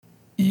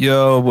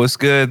Yo, what's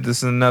good? This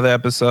is another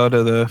episode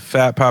of the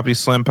Fat Poppy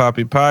Slim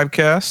Poppy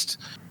podcast.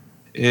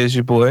 Is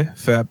your boy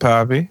Fat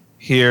Poppy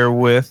here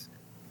with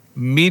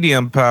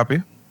Medium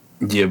Poppy.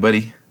 Yeah,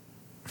 buddy.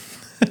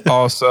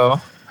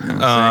 Also, You know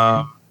what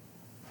I'm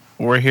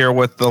saying? we're here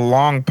with the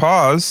Long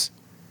Pause,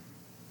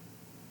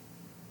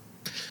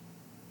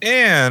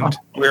 and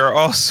we're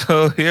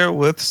also here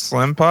with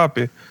Slim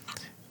Poppy.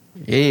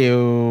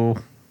 Ew.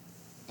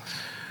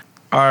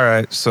 All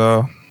right,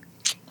 so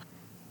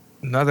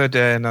another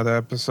day, another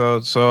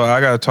episode. So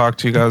I gotta talk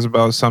to you guys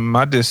about something.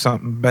 I did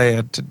something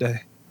bad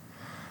today.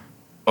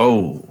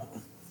 Oh,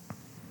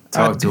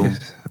 talk to him.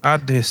 I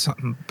did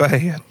something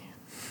bad.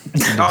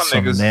 Y'all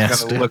Something niggas is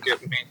nasty. gonna look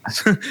at me.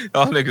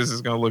 Y'all niggas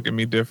is gonna look at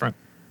me different,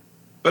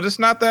 but it's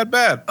not that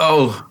bad.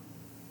 Oh,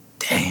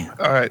 damn.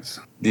 All right.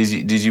 Did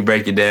you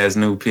break your dad's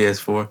new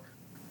PS4?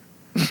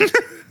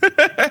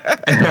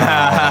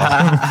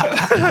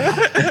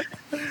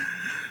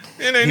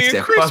 It ain't He even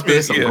said, "Fuck Christmas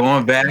this! I'm yet.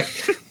 going back,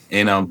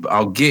 and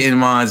I'll get in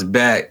mine's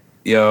back,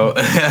 yo."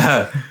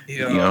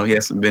 You know, he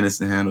has some business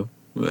to handle,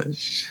 but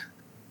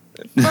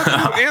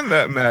Fuck you and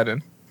that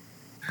Madden.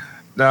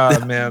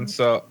 Nah, man.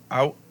 So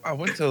I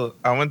went to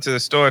the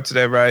store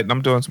today, right? And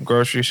I'm doing some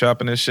grocery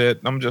shopping and shit.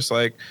 And I'm just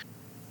like,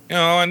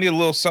 I need a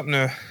little something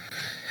to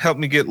help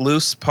me get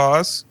loose.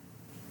 Pause.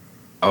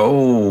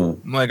 oh,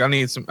 I'm like, I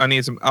need some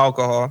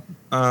alcohol.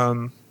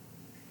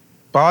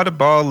 Bought a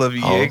bottle of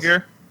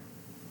Jaeger,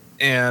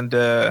 and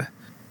I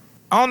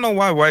don't know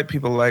why white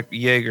people like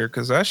Jaeger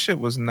because that shit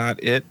was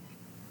not it.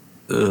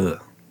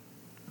 ugh.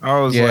 I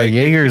was Yeah, like,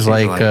 Jaeger's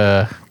like-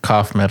 like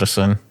cough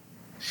medicine.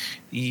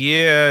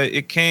 yeah,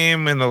 it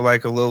came in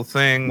like a little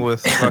thing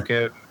with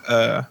fucking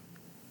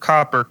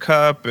copper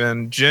cup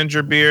and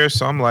ginger beer.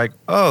 So I'm like,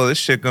 oh, this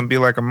shit gonna be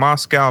like a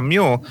Moscow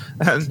Mule.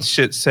 And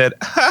shit said,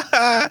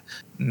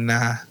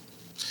 nah.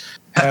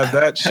 Had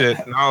that shit,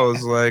 and I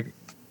was like,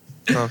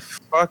 the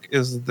fuck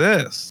is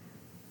this?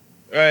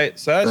 Right,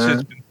 so that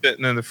shit's been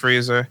sitting in the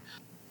freezer.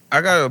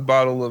 I got a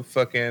bottle of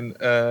fucking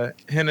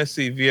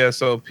Hennessy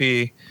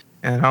VSOP,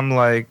 and I'm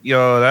like,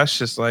 yo, that's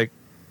just like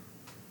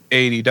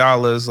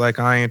 $80. Like,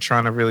 I ain't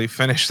trying to really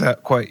finish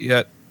that quite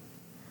yet.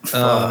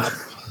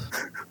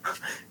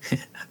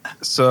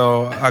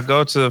 So I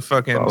go to the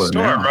fucking Oh,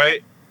 store, now.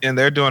 right? And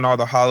they're doing all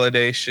the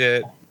holiday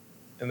shit.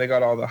 And they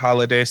got all the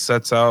holiday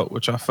sets out,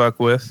 which I fuck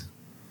with.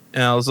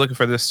 And I was looking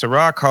for this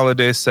Ciroc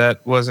holiday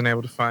set, wasn't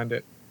able to find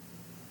it.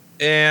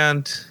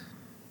 And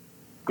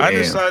I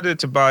Damn. decided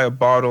to buy a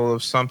bottle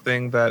of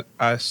something that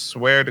I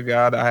swear to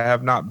God I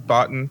have not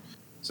bought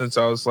since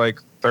I was like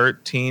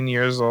 13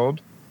 years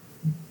old.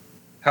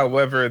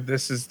 However,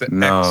 this is the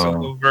No.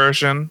 XO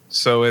version,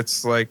 so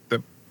it's like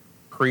the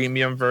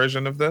premium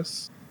version of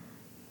this.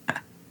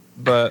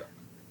 But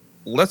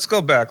let's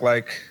go back.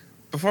 Like,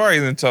 before I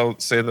even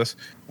say this,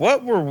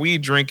 what were we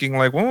drinking?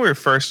 Like, when we were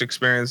first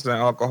experiencing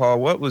alcohol,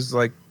 what was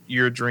like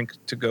your drink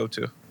to go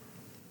to?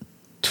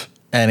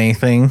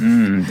 Anything.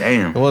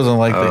 Damn. It wasn't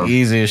like the Um,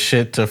 easiest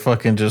shit to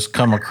fucking just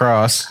come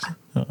across.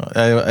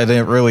 I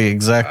didn't really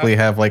exactly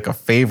have like a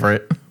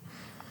favorite.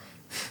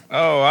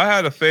 Oh, I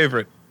had a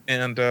favorite,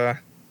 and Oh.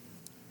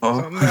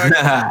 something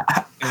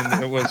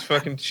and it was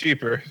fucking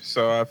cheaper,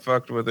 so I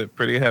fucked with it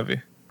pretty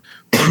heavy.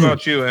 What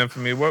about you,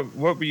 Infamy? What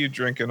were you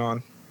drinking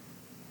on?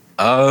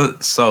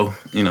 So,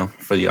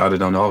 for y'all that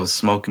don't know, I was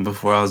smoking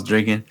before I was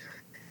drinking,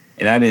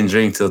 and I didn't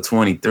drink till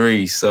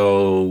 23.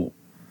 So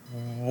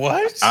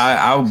What?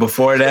 I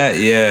before that,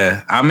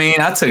 yeah. I mean,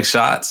 I took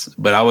shots,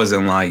 but I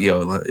wasn't like, yo,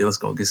 let's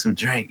go get some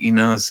drink. You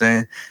know what I'm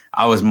saying?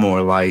 I was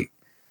more like,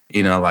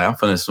 like I'm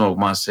finna smoke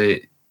my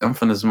shit. I'm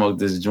finna smoke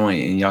this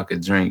joint, and y'all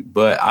could drink.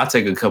 But I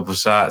take a couple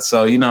shots.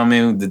 So you know what I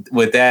mean?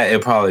 With that,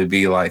 it'd probably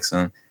be like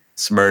some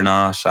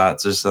Smirnoff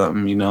shots or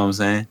something. You know what I'm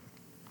saying?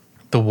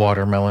 The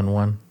watermelon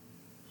one.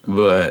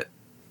 But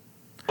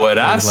what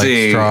I Like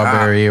see,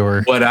 strawberry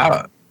or what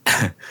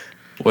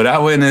I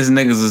witnessed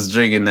niggas was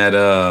drinking that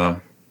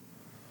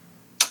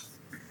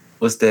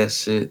what's that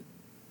shit?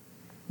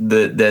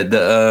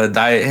 The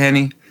Diet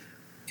Henny.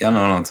 Y'all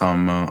know what I'm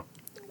talking about.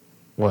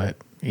 what?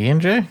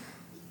 E&J?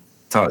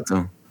 Talk to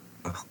him.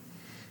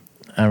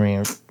 I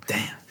mean,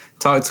 Damn.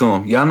 Talk to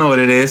him. Y'all know what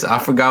it is. I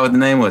forgot what the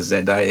name was.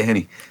 That Diet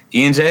Henny.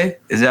 E&J?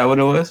 Is that what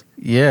it was?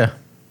 yeah.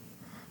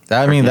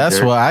 I mean, that's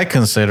Jerk. what I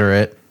consider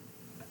it.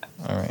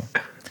 All right.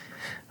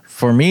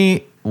 For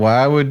me, what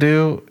I would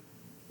do,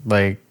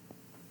 like,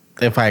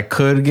 if I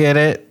could get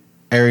it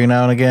every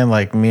now and again,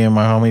 like me and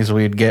my homies,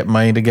 we'd get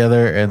money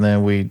together and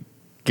then we'd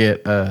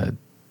get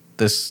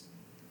this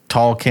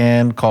tall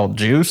can called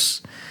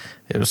Juice.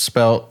 It was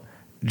spelled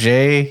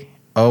Joose,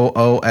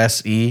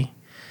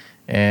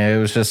 and it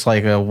was just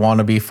like a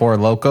wannabe Four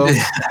Loko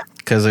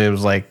because it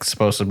was like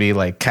supposed to be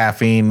like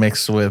caffeine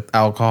mixed with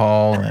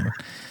alcohol and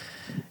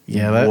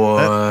that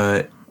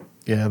What?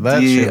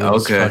 that shit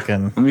was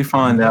fucking. Let me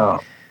find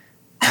out.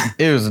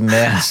 It was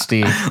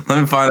nasty, Let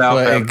me find out.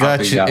 but Fat it got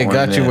Poppy you. It one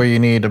got you then. where you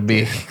needed to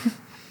be.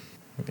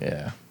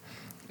 Yeah,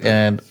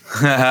 and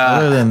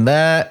other than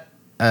that,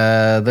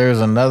 there's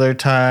another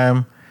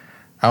time.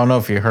 I don't know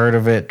if you heard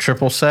of it.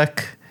 Triple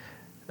Sec.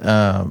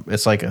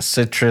 It's like a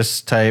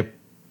citrus type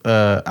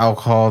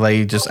alcohol that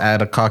you just add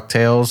to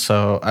cocktails.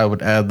 So I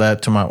would add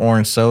that to my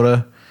orange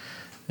soda,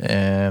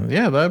 and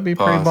yeah, that'd be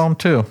pretty Pause. bomb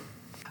too.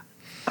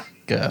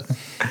 God.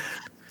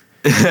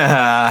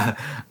 I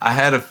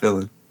had a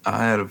feeling.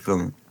 I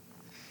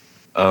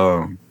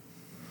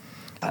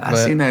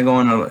But- seen that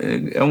going.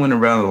 It went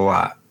around a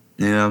lot.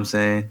 You know what I'm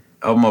saying?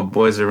 All my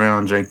boys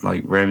around drink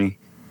like Remy.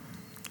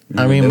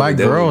 I mean, my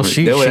girl,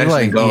 she actually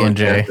like go and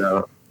E&J. test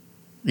out.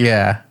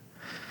 Yeah.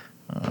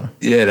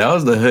 Yeah, that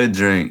was the hood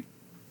drink.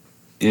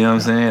 You know what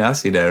I'm saying? I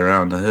see that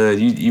around the hood.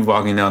 You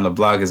walking down the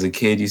block as a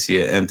kid, you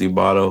see an empty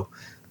bottle,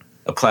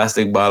 a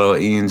plastic bottle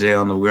of E&J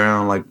on the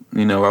ground, like,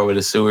 you know, right where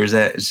the sewers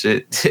at and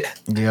shit.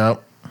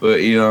 Yep.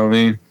 But you know what I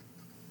mean?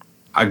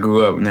 I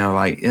grew up now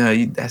like,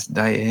 yeah, that's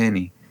Diet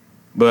Henny.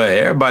 But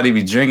everybody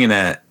be drinking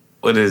that.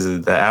 What is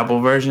it? The apple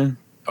version?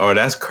 Or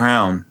that's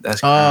Crown. That's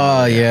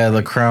Crown. Oh yeah,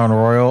 the Crown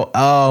Royal.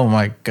 Oh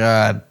my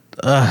god.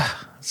 Ugh,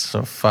 it's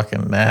so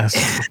fucking nasty.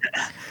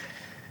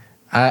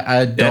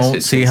 I don't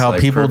shit see tastes how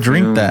like people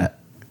drink perfume.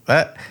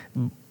 that.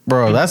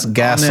 Bro, that's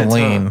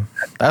gasoline.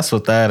 That's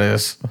what that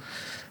is.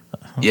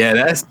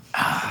 Yeah,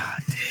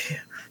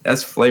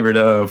 that's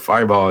flavored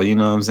Fireball. You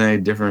know what I'm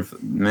saying?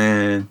 Different,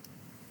 man.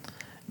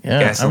 Yeah.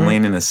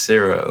 Gasoline in a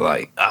syrup.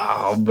 Like,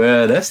 oh,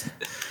 man, that's,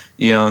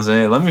 you know what I'm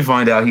saying? Let me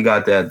find out he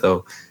got that,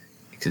 though.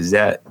 Because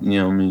that, you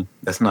know what I mean?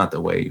 That's not the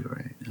wave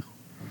right now.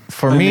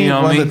 For I me,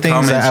 mean, one of the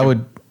things that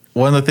comment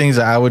one of the things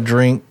that I would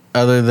drink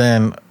other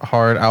than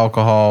hard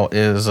alcohol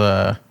is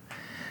I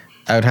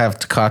would have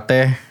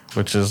Tecate,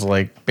 which is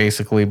like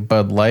basically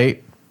Bud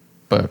Light,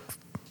 but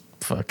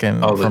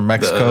fucking from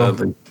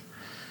Mexico.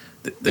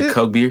 The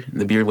Coke beer,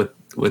 the beer with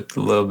a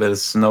little bit of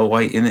Snow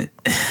White in it.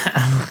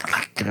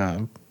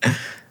 God.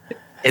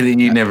 And then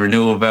you never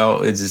knew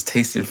about it, just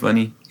tasted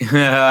funny.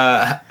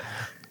 I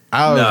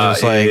was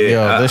just like,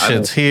 yeah, yo, this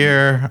shit's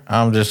here.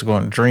 I'm just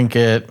going to drink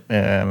it,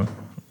 and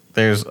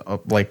there's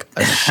like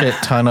a shit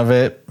ton of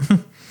it.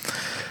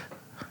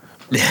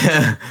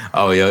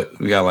 Oh yeah,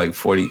 we got like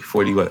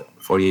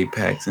 48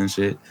 packs and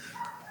shit.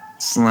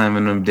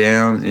 Slamming them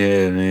down.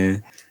 Yeah,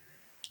 man.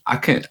 I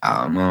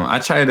don't know. I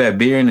tried that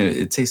beer and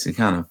it tasted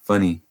kind of to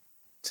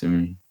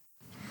me.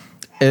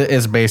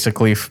 It's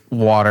basically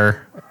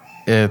water.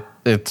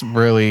 It's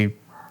really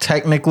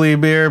technically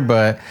beer,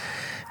 but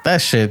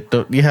that shit,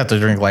 you have to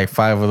drink like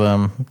 5 of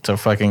them to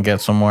fucking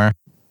get somewhere.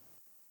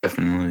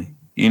 Definitely.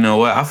 You know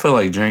what? I feel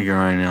like drinking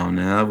right now. You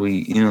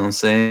know what I'm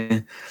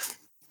saying?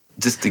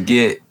 Just to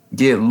get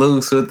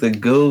loose with the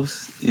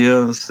goose. You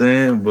know what I'm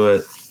saying?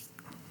 But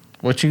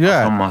What you I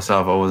got? told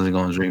myself I wasn't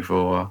gonna drink for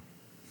a while.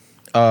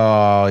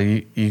 Oh,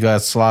 you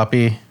got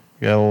sloppy?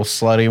 You got a little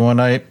slutty one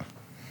night?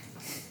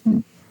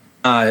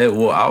 I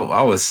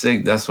was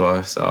sick. That's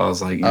why. So I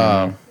was like, you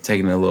know,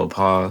 taking a little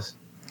pause,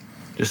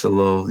 just a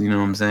little. You know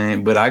what I'm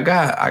saying? But I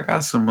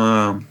got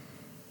some.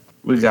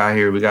 We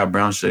got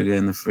brown sugar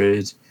in the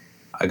fridge.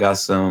 I got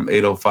some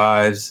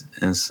 805s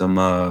and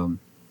some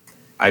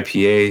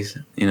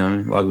IPAs. You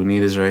know,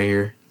 Lagunitas right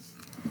here,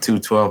 2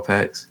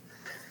 12-packs.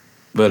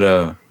 But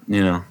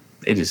you know,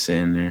 they just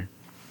sitting there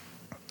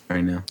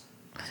right now.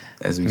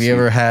 Have you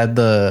ever had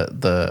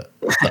the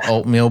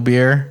oatmeal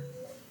beer?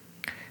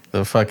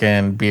 The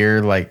fucking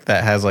beer like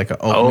that has like an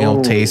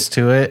oatmeal taste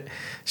to it.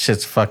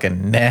 Shit's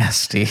fucking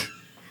nasty.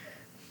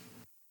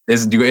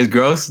 It's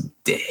gross.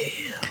 Damn.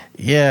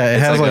 Yeah, it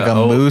has like a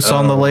moose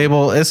on the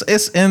label.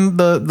 It's in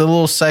the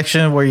little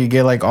section where you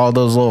get like all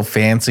those little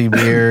fancy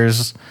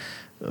beers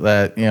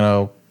that, you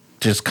know,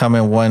 just come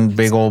in one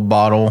big old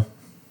bottle.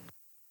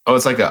 Oh,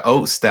 it's like an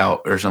oat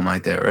stout or something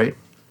like that, right?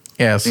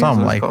 Yeah,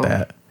 something like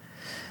that.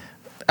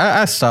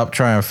 I stopped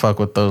trying to fuck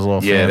with those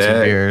little fancy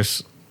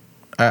beers.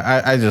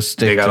 I just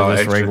stick to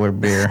this regular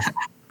beer.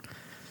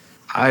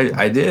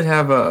 I did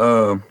have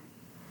a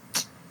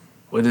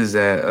what is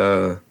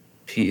that?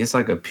 It's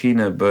like a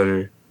peanut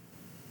butter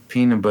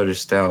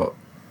stout.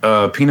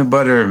 Peanut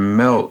butter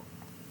milk.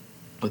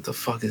 What the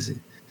fuck is it?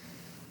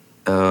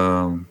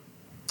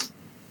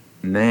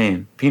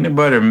 Name peanut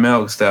butter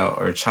milk stout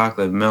or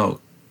chocolate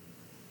milk.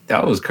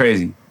 That was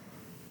crazy.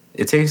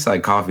 It tastes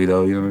like coffee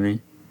though. You know what I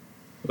mean?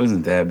 It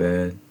wasn't that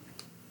bad.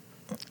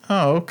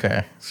 Oh,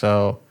 okay.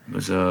 So It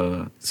was,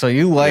 so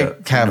you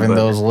like having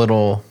those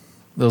little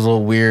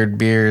weird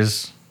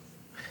beers.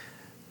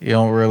 You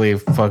don't really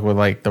fuck with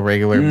like the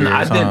regular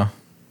beers, huh?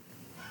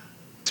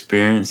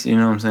 Experience, you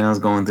know what I'm saying? I was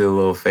going through a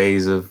little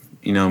phase of,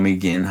 you know, me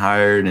getting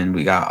hired, and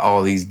we got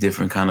all these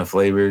different kind of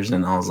flavors,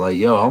 and I was like,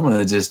 yo, I'm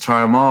gonna just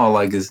try them all.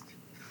 Like, it's,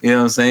 you know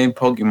what I'm saying?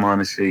 Pokemon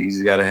and shit. You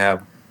just gotta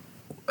have,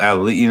 at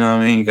least, you know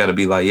what I mean? You gotta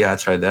be like, yeah, I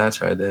tried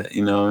that.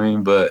 You know what I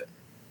mean? But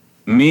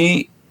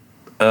me,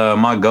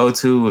 my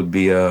go-to would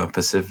be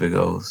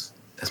Pacificos.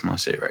 That's my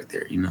shit right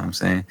there. You know what I'm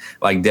saying?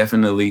 Like,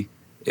 definitely,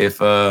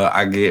 if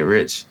I get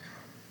rich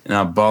and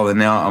I'm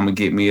balling out, I'm gonna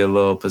get me a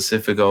little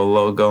Pacifico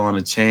logo on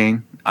a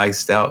chain,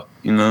 iced out.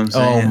 You know what I'm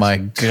saying? Oh my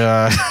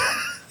god.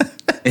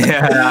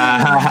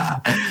 Yeah.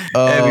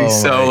 Heavy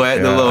so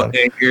at the little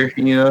anchor.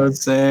 You know what I'm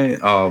saying?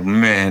 Oh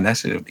man, that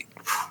should be.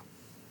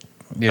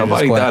 You're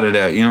Nobody just thought of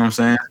that. You know what I'm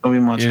saying? Don't be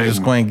my you're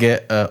just going to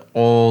get a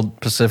old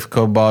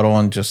Pacifico bottle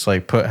and just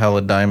like put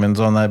hella diamonds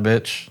on that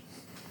bitch.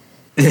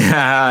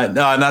 Yeah,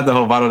 no, not the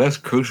whole bottle. That's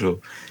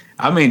crucial.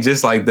 I mean,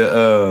 just like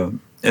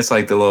it's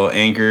like the little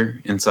anchor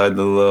inside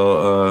the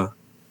little,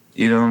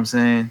 you know what I'm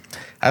saying?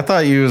 I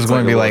thought you was It's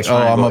going to like be a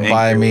like, little oh, I'm gonna triangle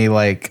buy anchor. me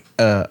like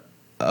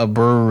a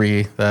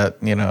brewery that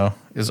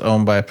is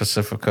owned by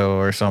Pacifico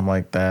or something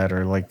like that,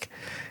 or like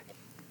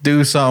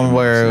do something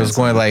where it was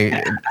going to like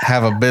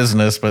have a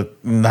business,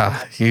 but nah,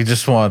 you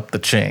just want the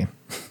chain.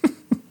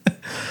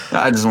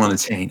 I just want a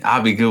chain.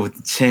 I'll be good with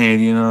the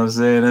chain. You know what I'm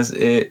saying? That's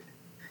it.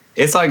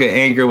 It's like an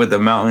anchor with a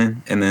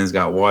mountain, and then it's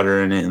got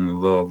water in it, and a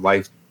little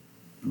life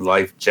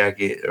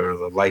jacket or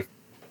the life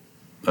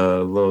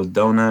little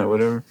donut,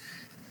 whatever.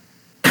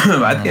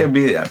 I think it'd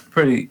be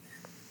pretty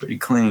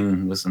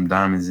clean with some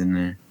diamonds in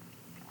there.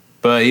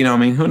 But you know what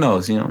I mean? Who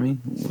knows? You know what I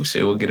mean?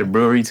 We'll get a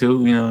brewery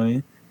too. You know what I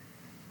mean?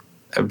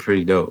 That'd be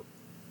pretty dope.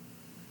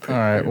 All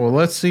right, well,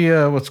 let's see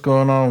what's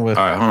going on with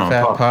All right, hold on,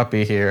 Fat pause.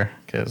 Poppy here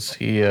because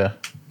he Yeah,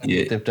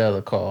 dipped out of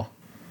the call.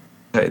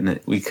 cutting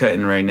it. We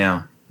cutting right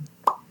now.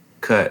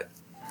 Cut.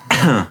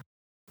 All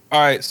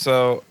right,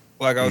 so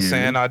like I was Yeah.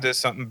 saying, I did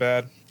something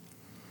bad.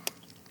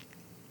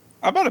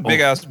 I bought a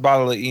big ass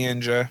bottle of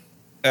E&J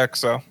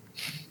XO.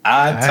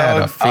 I had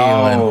a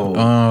feeling.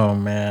 Oh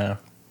man,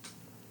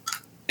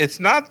 It's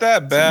not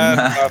that bad.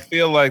 I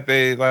feel like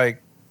they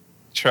like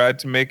tried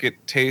to make it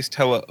taste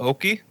hella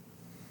oaky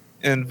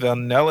and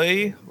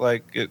vanilla.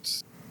 Like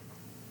it's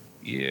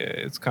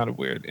kind of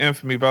weird.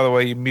 Infamy, by the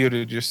way, you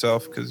muted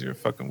yourself because you're a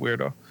fucking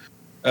weirdo.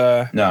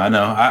 No, I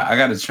know. I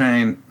got a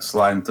train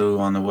sliding through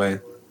on the way.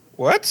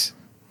 What?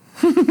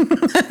 the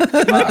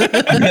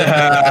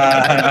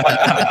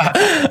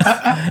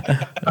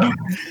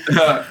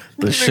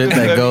shit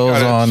that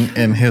goes on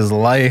in his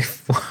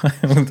life,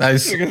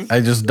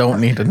 I just don't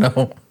need to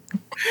know.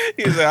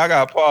 He's like, I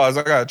got pause.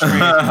 I got a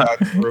train. I'm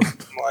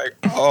like,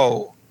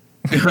 oh,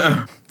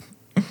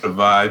 The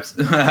vibes.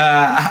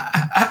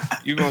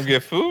 you gonna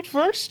get food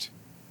first?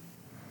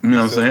 You know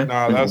what I'm saying?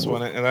 Nah,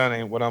 that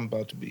ain't what I'm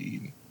about to be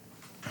eating.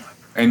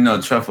 Ain't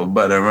no truffle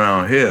butter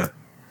around here.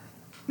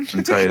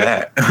 I'll tell you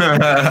that.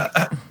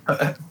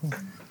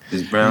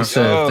 This brown He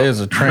said, if there's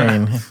a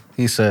train,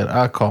 he said,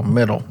 I call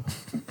middle.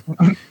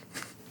 Like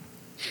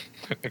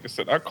I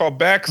said, I call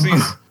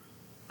backsies.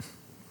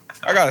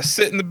 I gotta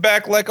sit in the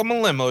back like I'm a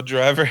limo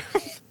driver.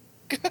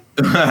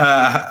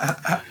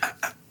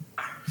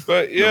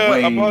 But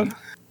yeah,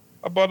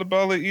 I bought a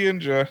bottle of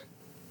E&J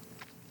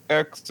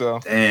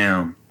XO.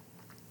 Damn.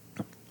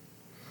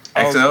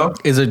 XO?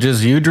 Is it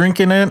just you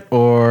drinking it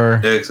or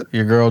XO.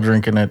 your girl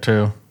drinking it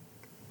too?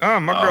 Oh,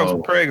 my girl's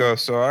Oh. Prego,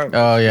 so I.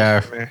 Oh,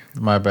 yeah. Man.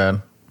 My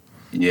bad.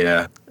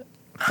 Yeah.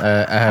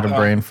 I had a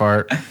brain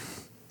fart.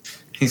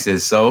 He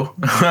said so.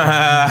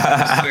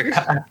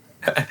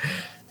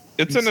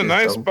 It's He in a said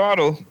nice so.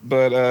 bottle,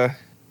 but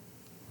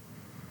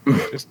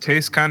it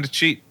tastes kind of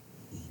cheap.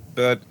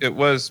 But it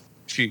was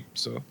cheap,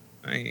 so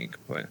I ain't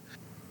complaining.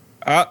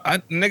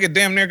 I nigga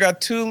damn near got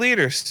 2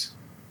 liters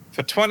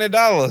for $20.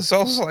 I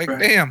was like,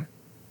 damn,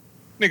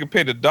 nigga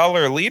paid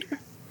 $1 a liter.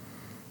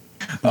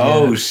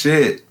 Oh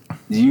shit.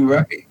 You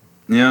right.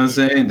 You know what I'm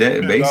saying?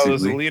 That $10 a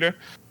basically. liter.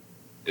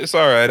 It's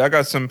all right. I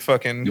got some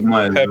fucking You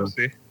might as well.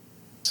 Pepsi,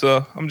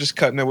 so I'm just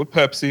cutting it with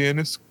Pepsi, and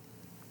it's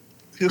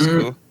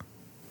cool.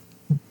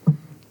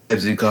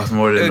 Pepsi costs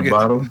more than Okay. the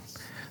bottle.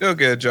 It'll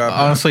get a job done.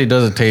 Honestly, it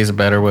doesn't taste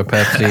better with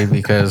Pepsi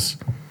because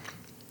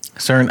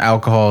certain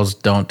alcohols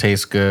don't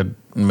taste good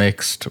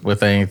mixed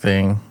with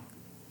anything.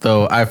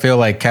 Though I feel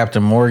like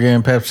Captain Morgan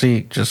and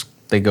Pepsi,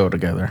 they go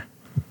together.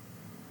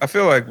 I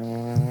feel like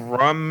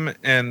rum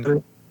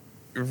and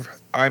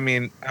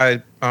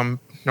I'm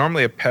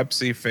normally a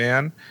Pepsi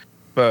fan,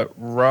 but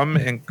rum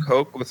and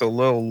Coke with a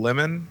little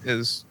lemon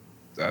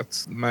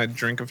that's my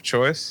drink of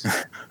choice.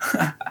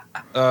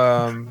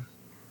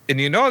 And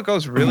you know it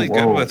goes really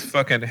good Whoa. with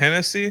fucking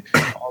Hennessy,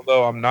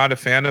 although I'm not a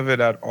fan of it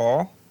at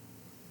all,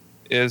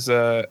 is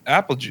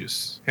apple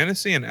juice.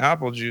 Hennessy and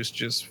apple juice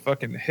just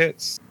fucking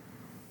hits.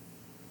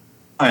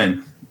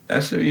 Fine.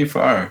 That should be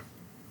fire.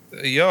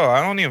 Yo,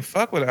 I don't even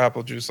fuck with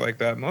apple juice like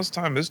that. Most of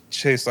the time it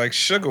tastes like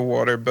sugar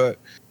water, but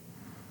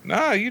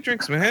nah, you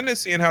drink some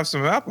Hennessy and have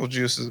some apple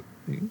juices.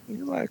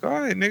 You're like,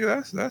 all right,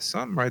 nigga, that's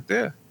something right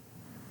there.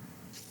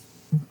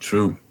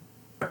 True.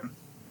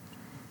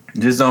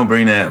 Just don't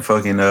bring that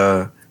fucking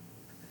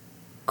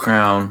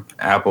Crown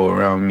apple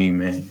around me,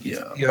 man.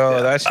 Yo,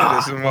 that shit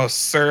is the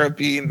most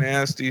syrupy,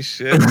 nasty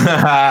shit. we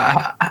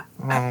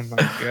Oh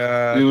my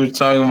god. were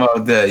talking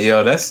about that.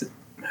 Yo,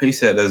 he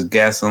said that's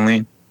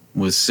gasoline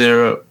with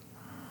syrup.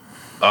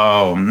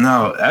 Oh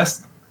no,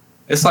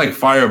 it's like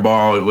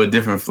Fireball with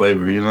different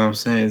flavor, you know what I'm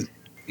saying?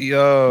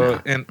 Yo,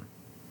 and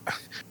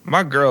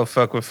my girl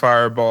fuck with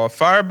Fireball.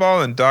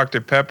 Fireball and Dr.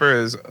 Pepper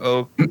is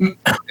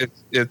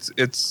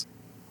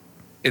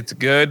it's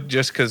good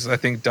just because I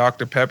think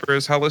Dr. Pepper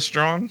is hella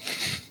strong.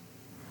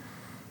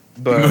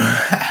 But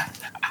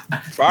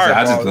Fireball,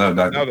 I just love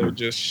Dr. another Pepper.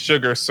 just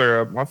sugar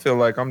syrup. I feel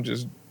like a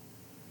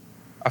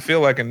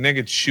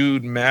nigga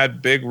chewed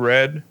Mad Big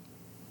Red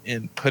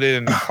and put it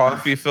in a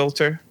coffee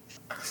filter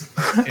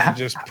and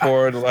just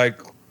poured like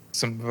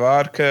some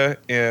vodka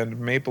and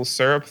maple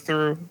syrup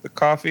through the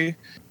coffee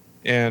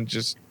and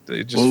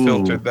they just Ooh.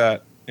 filtered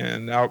that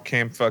and out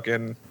came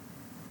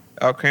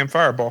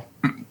Fireball.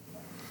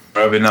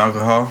 Rubbing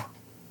alcohol.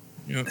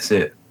 Yep. That's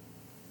it.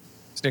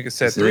 This nigga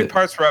said That's 3 it.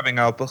 parts rubbing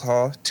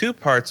alcohol, 2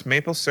 parts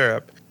maple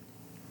syrup,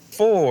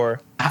 4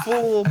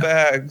 full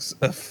bags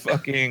of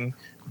fucking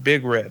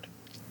Big Red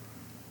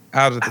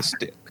out of the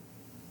stick.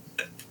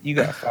 You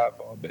got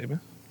Fireball, baby.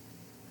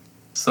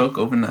 Soak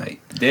overnight.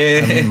 I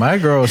Yeah. mean, my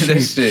girl,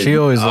 That shit. she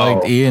always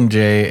liked Oh.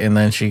 E&J, and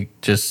then she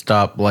just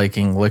stopped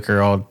liking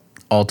liquor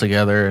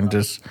altogether and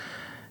just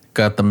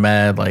got the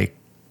mad like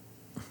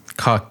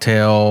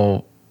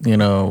cocktail,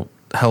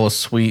 hella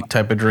sweet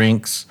type of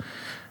drinks.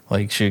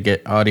 Like she'd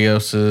get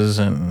Adioses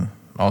and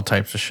all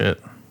types of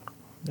shit.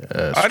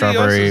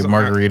 Strawberry Adioses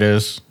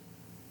margaritas.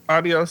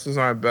 Adioses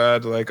aren't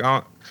bad. Like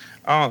I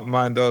don't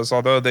mind those,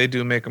 although they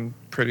do make them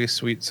pretty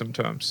sweet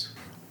sometimes.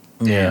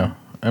 Yeah.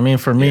 I mean,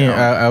 for me,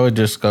 Yeah. I would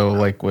just go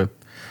like with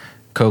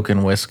Coke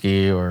and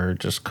whiskey or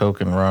just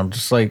Coke and rum.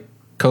 Just like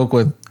Coke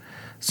with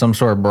some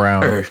sort of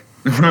brown.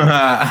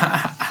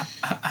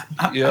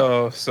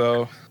 Yo,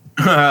 so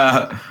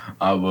All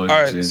all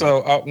right,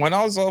 so when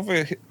I was over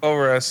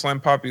at Slim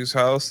Poppy's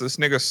house, this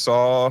nigga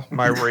saw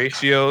my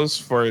ratios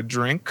for a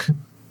drink,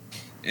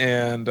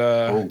 and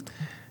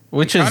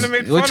Which kinda made fun of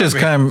me.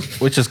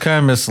 which is kind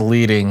of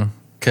misleading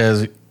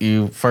because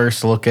you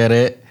first look at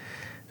it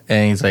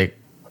and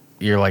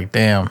you're like,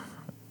 damn,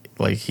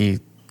 like his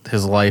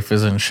life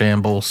is in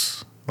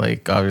shambles.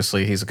 Like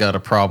obviously he's got a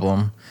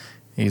problem.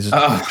 He's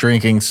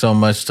drinking so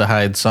much to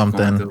hide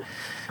something,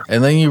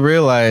 and then you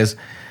realize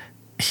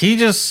he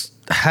just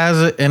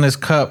has it in his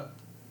cup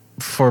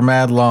for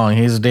mad long.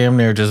 He's damn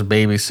near just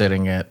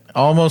babysitting it,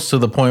 almost to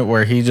the point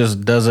where he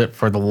just does it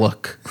for the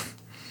look.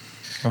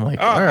 I'm like,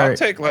 all right. I'll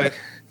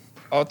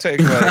take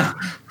like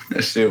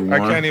that shit I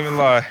warm. can't even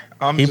lie.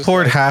 He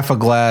poured half a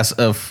glass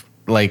of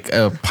like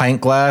a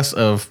pint glass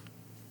of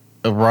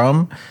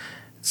rum,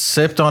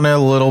 sipped on it a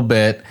little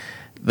bit.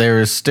 There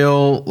is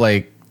still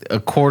like a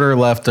quarter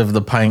left of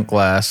the pint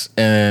glass,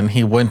 and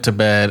he went to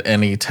bed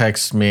and he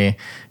texted me,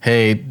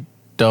 "Hey,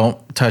 don't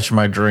touch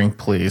my drink,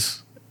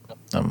 please."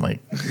 I'm like,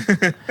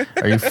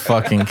 are you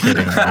fucking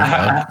kidding me?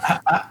 Dog?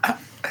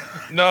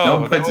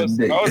 No, that Don't was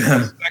put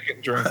the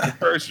second drink. The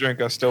first drink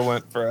I still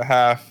went for a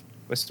half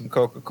with some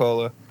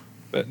Coca-Cola.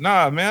 But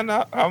nah, man,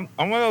 I'm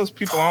one of those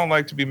people. I don't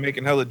like to be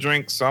making hella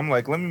drinks, so I'm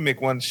like, let me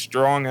make one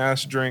strong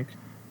ass drink,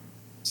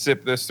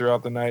 sip this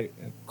throughout the night,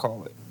 and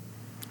call it.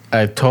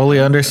 I totally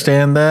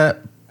understand that,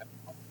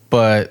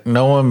 but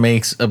no one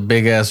makes a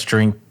big ass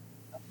drink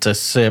to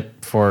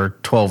sip for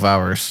 12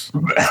 hours.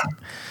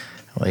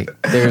 Like,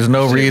 there's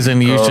no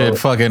reason you should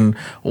fucking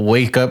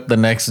wake up the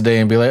next day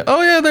and be like,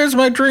 oh yeah, there's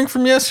my drink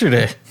from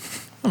yesterday.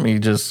 Let me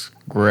just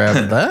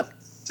grab that.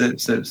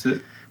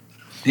 Sip.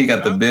 He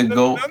got the big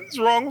gulp. Nothing's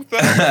wrong with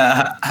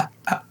that.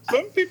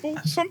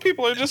 Some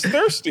people are just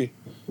thirsty.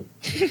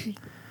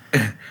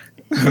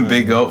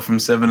 Big gulp from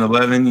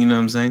 7-Eleven, you know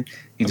what I'm saying?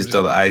 He just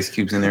throw the ice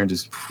cubes in there and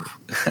just.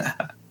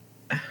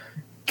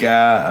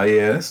 God,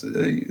 yeah,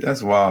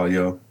 that's wild,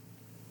 yo.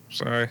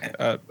 Sorry,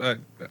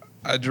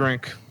 I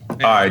drink. All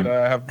right,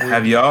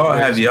 have y'all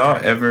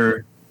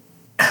ever?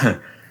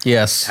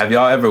 Yes. Have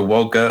y'all ever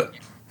woke up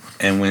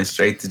and went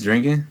straight to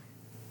drinking?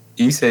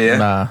 You say yeah.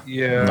 Nah.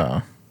 Yeah.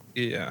 No.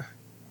 Yeah.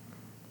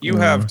 You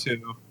have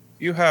to.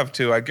 You have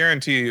to. I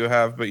guarantee you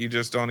have, but you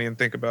just don't even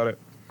think about it.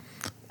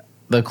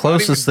 The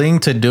closest thing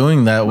to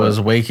doing that was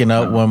waking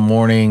up one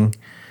morning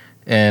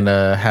and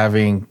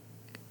having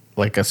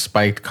like a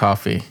spiked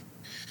coffee.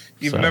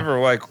 You've So. never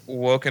like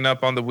woken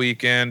up on the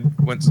weekend,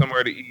 went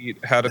somewhere to eat,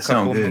 had a That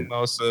sound couple of good.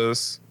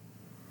 mimosas,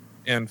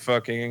 and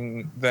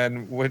fucking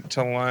then went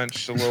to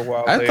lunch a little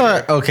while I later.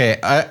 thought, okay,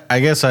 I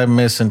guess I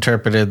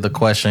misinterpreted the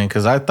question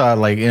because I thought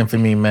like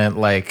infamy meant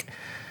like,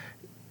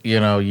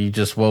 you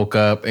just woke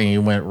up and you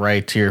went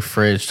right to your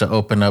fridge to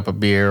open up a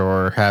beer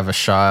or have a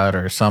shot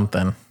or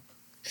something.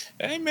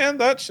 Hey man,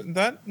 that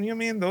you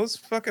mean those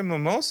fucking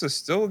mimosas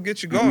still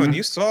get you going. Mm-hmm.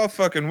 You saw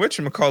fucking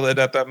whatchamacallit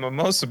at that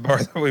mimosa bar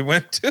that we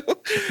went to.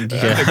 That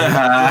Yeah.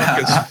 nigga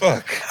was drunk as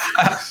fuck.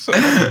 So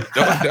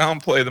don't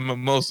downplay the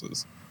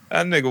mimosas.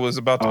 That nigga was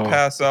about to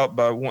pass out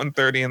by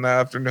 1:30 in the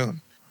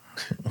afternoon.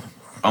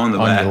 On the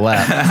On your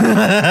lap.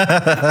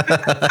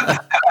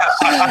 lap.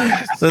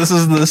 This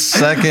is the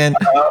second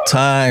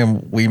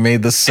time we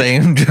made the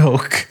same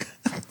joke.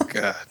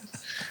 God.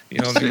 You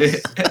know what I mean?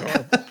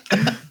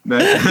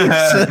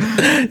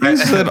 You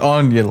said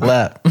on your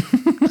lap.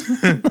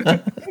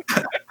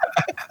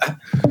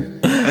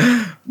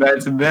 Back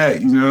to back,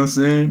 you know what I'm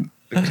saying?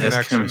 The That's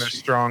connection is chemistry.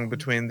 strong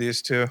between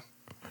these two.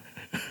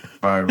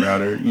 Fire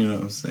router, you know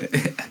what I'm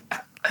saying?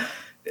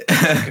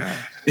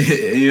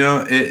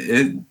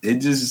 it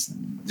just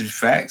the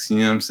facts, you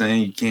know what I'm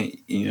saying? You can't,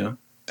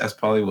 that's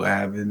probably what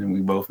happened, and we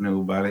both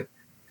knew about it.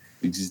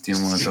 We just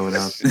didn't want to throw it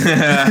out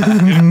there.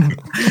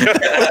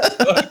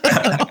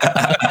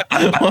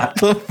 What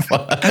the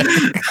fuck?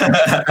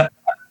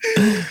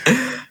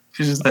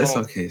 She's just, that's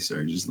okay,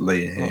 sir. Just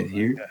lay your head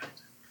here.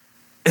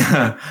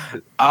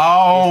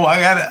 Oh, I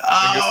got it.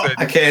 Oh,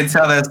 I can't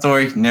tell that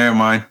story. Never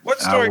mind. What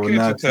story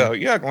can't you tell?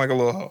 You acting like a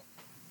little hoe.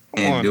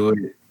 Can't do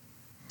it.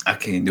 I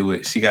can't do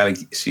it. She got a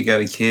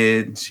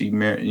kid. She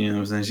married. You know what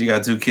I'm saying? She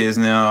got 2 kids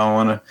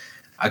now.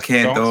 I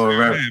can't throw a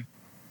rap.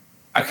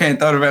 I can't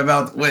throw the rap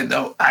out the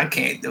window. I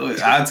can't do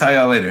it. I'll tell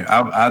y'all later.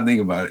 I'll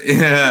think about it.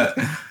 Yeah.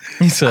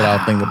 He said,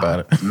 "I'll think about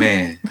it."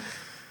 Man.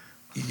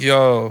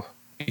 Yo,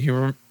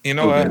 you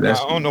know what? I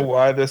don't know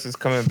why this is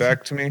coming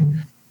back to me,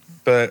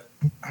 but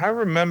I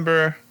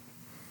remember.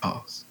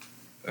 Pause.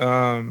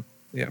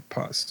 Yeah,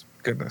 pause.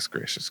 Goodness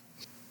gracious.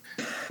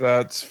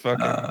 That's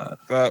fucking.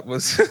 That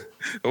was it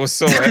was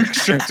so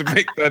extra to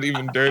make that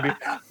even dirty.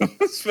 It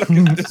was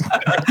fucking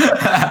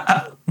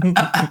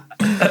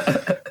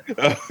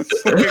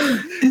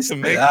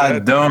I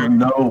don't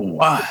know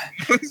why.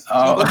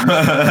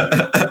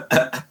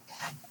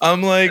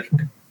 I'm like,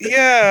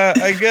 yeah,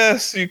 I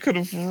guess you could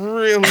have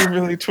really,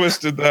 really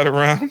twisted that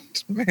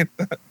around, made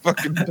that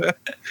fucking bad.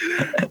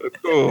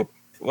 Cool.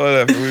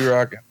 Whatever, we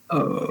rocking.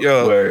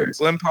 Yo, word.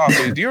 Slim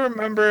Poppy, do you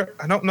remember?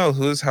 I don't know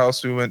whose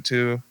house we went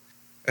to.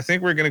 I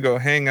think we're gonna go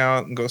hang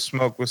out and go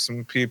smoke with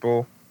some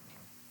people,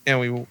 and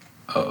we.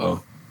 I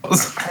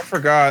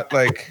forgot.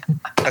 Like,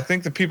 I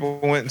think the people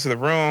went into the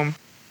room,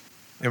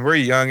 and we're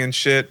young and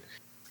shit,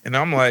 and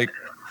I'm like,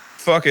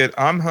 "Fuck it,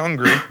 I'm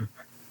hungry,"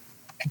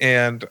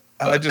 and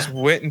I just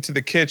went into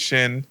the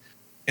kitchen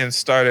and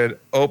started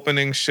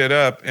opening shit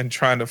up and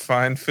trying to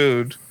find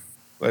food.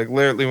 Like,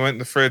 literally went in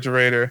the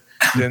refrigerator,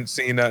 didn't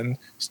see nothing.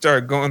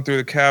 Started going through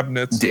the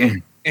cabinets.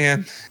 Damn.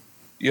 And,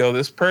 yo,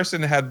 this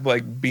person had,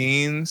 like,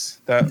 beans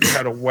that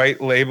had a white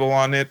label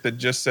on it that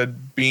just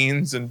said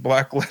beans in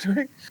black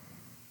lettering.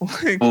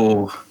 Like,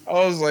 I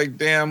was like,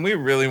 damn, we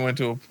really went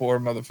to a poor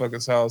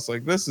motherfucker's house.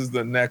 Like, this is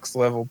the next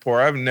level poor.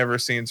 I've never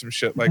seen some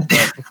shit like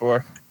that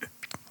before.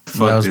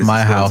 That was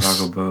my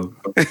house.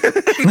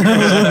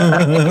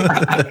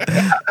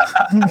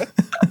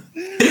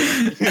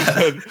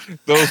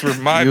 Those were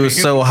my. You were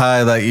so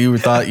high that you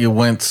thought you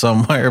went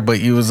somewhere, but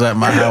you was at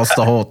my house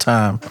the whole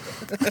time.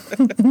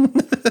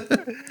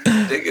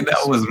 Nigga,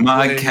 that was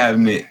my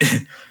cabinet.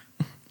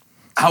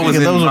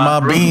 Those were my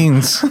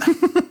beans.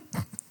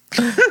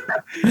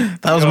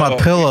 That was my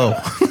pillow.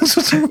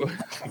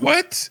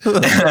 What?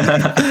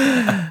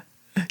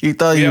 You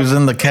thought you was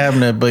in the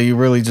cabinet, but you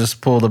really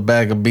just pulled a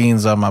bag of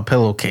beans out my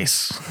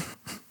pillowcase.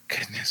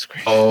 Goodness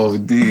gracious. Oh,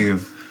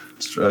 damn.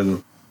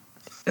 Struggle.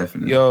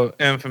 Definitely. Yo,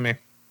 Infamy.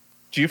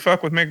 Do you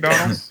fuck with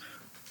McDonald's?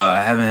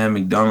 I haven't had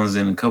McDonald's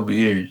in a couple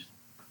years.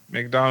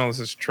 McDonald's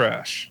is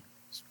trash.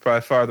 It's by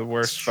far the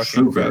worst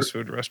fucking fast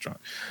food restaurant.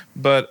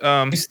 But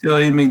you still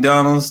eat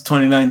McDonald's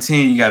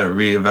 2019, you gotta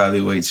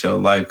reevaluate your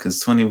life because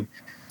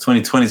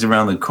 2020 is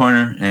around the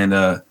corner, and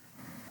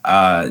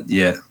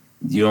yeah,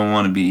 you don't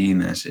want to be eating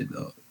that shit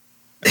though.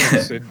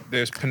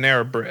 There's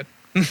Panera Bread.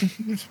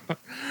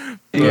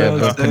 Yeah,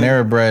 but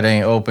Panera Bread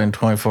ain't open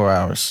 24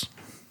 hours.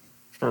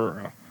 For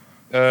real.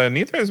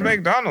 Neither is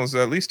McDonald's,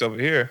 at least over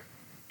here.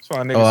 That's why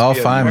niggas I'll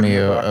find me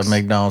a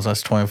McDonald's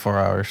that's 24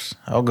 hours.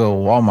 I'll go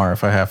Walmart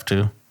if I have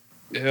to.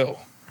 Ew.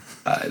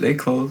 They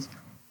closed.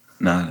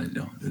 Nah, they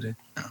don't, do they?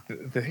 No.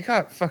 They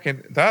got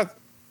fucking that.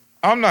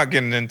 I'm not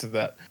getting into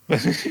that.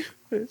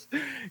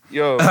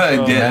 Yo,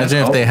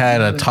 imagine if they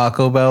had a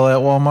Taco Bell at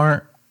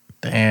Walmart.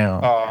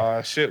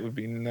 Damn. Shit would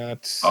be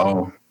nuts.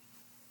 Oh,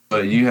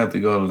 but you have to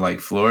go to like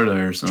Florida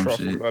or some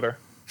Truffle shit. butter.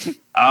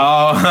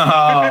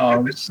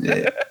 Oh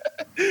shit.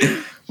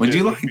 Would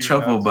you like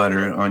truffle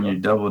butter on your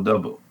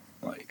double?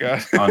 Like,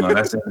 oh no,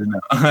 that's it.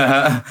 No.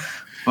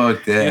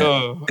 Fuck that.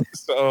 Yo,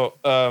 so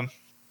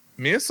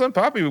me and Slim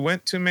Poppy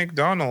went to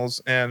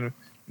McDonald's and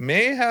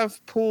may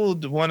have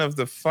pulled one of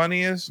the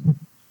funniest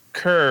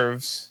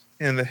curves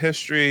in the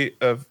history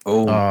of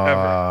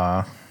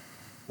ever.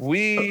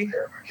 We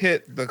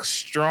hit the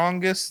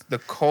strongest, the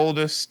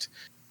coldest,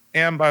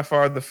 and by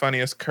far the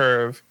funniest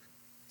curve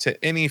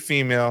to any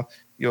female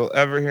you'll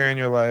ever hear in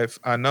your life.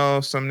 I know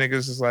some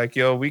niggas is like,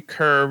 yo, we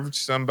curved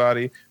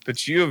somebody,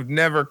 but you have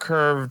never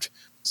curved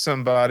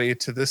somebody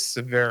to this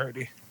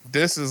severity.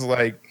 This is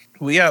like,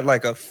 we had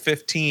like a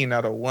 15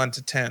 out of 1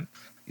 to 10.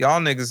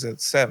 Y'all niggas at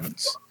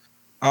 7s.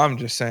 I'm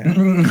just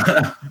saying.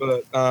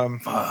 But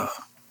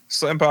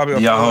Slim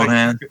Poppy, y'all hold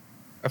hands.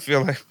 I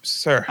feel like,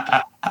 sir.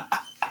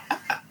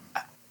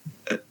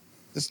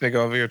 This nigga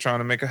over here trying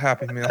to make a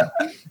Happy Meal.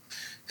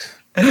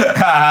 You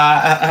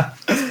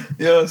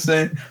know what I'm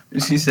saying?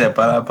 She said,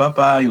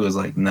 "Pa-da-pa-pa." He was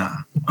like, "Nah."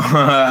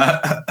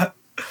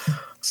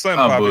 Slim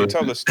Poppy,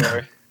 tell the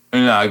story.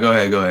 Nah, go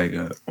ahead.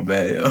 I'm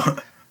bad,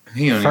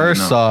 yo.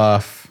 First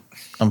off,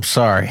 I'm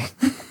sorry.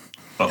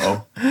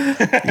 Uh-oh.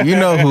 You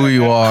know who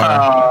you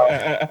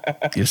are.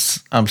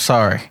 Yes, I'm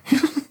sorry.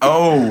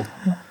 Oh.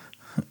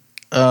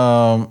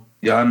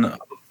 Y'all know.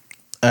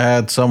 I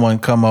had someone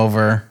come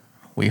over.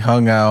 We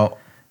hung out,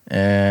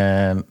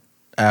 and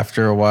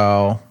after a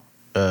while,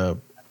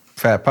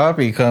 Fat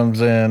Poppy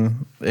comes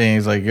in, and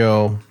he's like,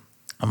 "Yo,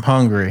 I'm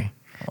hungry."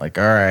 I'm like,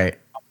 all right,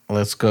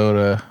 let's go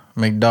to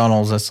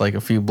McDonald's that's like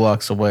a few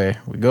blocks away.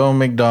 We go to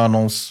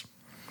McDonald's,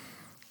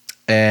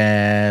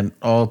 and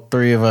all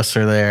three of us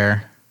are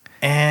there.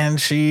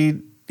 And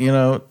she,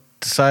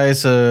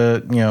 decides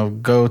to,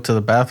 go to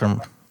the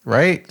bathroom,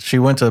 right? She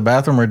went to the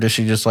bathroom, or did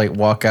she just like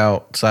walk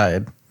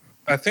outside?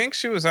 I think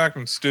she was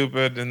acting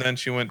stupid, and then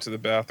she went to the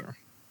bathroom.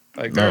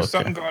 Like there was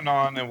something going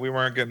on, and we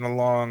weren't getting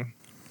along.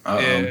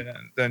 And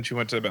then she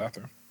went to the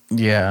bathroom.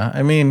 Yeah,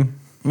 I mean,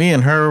 me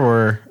and her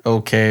were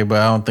okay, but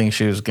I don't think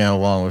she was getting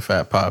along with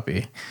Fat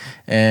Poppy.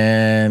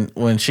 And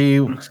when she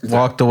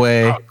walked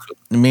away,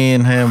 me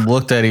and him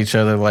looked at each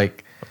other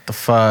like, "What the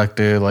fuck,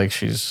 dude?" Like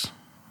she's,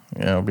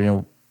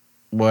 being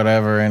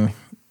whatever. And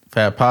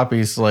Fat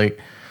Poppy's like,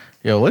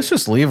 "Yo, let's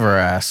just leave her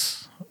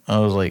ass." I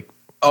was like,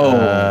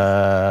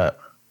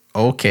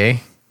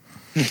 okay."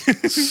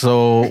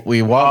 So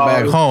we walked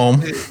back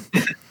home,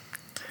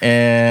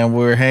 and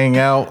we're hanging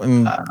out,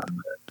 and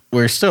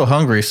we're still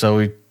hungry, so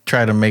we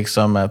try to make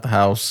some at the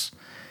house.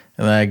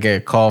 And then I get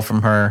a call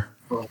from her.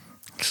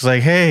 She's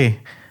like, "Hey,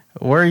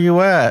 where are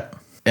you at?"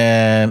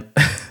 And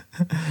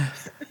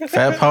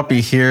Fat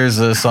Poppy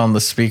hears us on the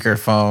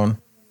speakerphone,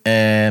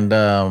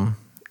 and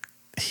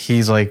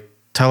he's like,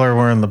 "Tell her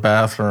we're in the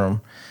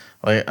bathroom."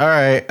 Like, "All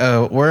right,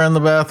 we're in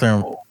the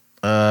bathroom."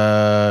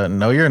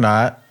 No, you're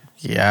not."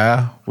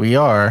 "Yeah, we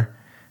are."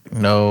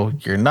 "No,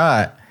 you're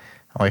not."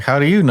 I'm like, "How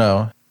do you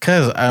know?"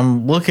 "Because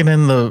I'm looking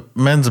in the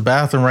men's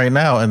bathroom right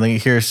now," and then you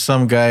hear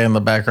some guy in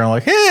the background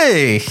like,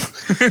 "Hey!"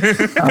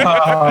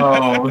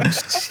 Oh,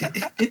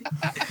 shit.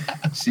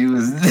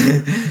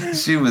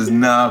 She was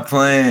not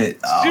playing.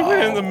 She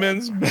went in the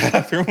men's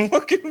bathroom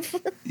looking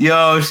for.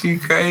 Yo, she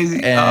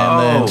crazy.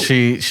 And then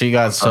she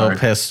got so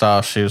pissed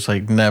off, she was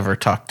like, "Never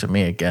talk to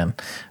me again."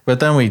 But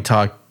then we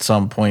talked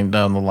some point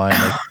down the line,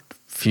 like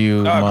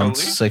few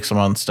months, 6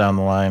 months down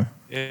the line.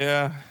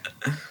 Yeah.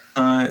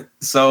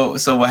 So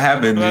what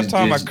happened? That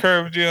time I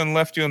curved you and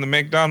left you in the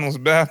McDonald's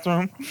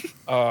bathroom.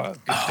 Good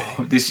day.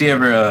 Did she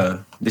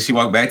ever? Did she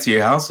walk back to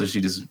your house, or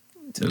she just?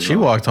 She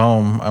walked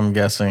home. I'm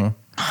guessing.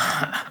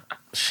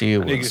 She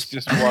was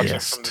just watching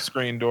from the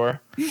screen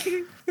door.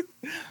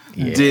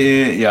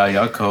 Yeah.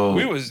 Y'all cold.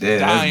 We was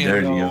dying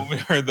though. We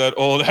heard that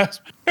old ass.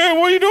 "Hey,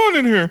 what are you doing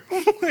in here?"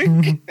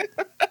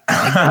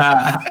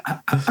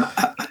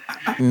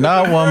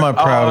 Not one of my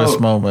proudest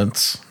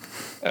moments.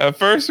 At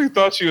first, we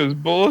thought she was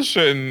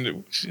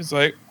bullshitting. She's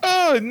like,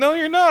 "Oh, no,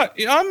 you're not.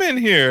 I'm in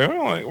here." I'm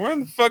like, "We're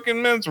in the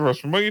fucking men's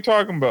restroom. What are you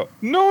talking about?"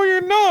 "No,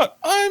 you're not.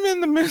 I'm in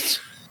the men's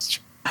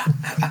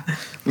restroom."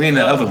 We in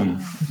the other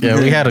one. Yeah,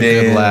 we had a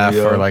good laugh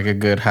for like a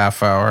good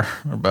half hour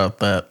about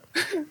that.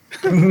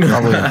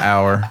 Probably an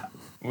hour.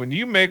 When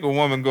you make a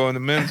woman go in the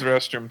men's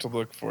restroom to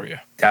look for you.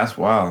 That's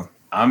wild.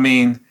 I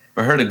mean,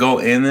 for her to go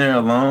in there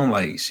alone,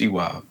 like, she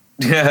wild.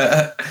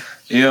 Yeah.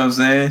 You know what I'm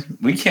saying?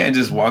 We can't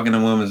just walk in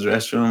a woman's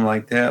restroom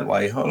like that.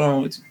 Like, hold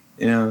on.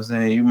 You know what I'm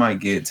saying? You might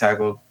get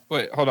tackled.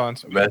 Wait, hold on.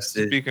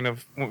 Arrested. Speaking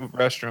of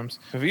restrooms,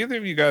 have either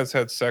of you guys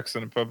had sex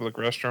in a public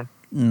restroom?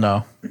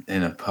 No.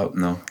 In a pub,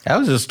 no. I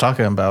was just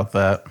talking about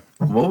that.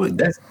 What would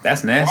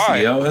that's nasty,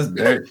 Why? yo. That's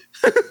dirt.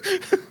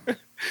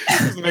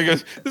 This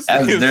nigga's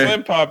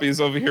Slim Poppy's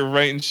over here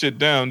writing shit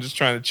down, just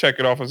trying to check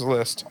it off his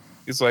list.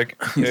 He's like,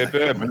 "Hey,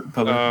 babe,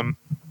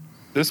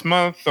 this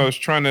month I was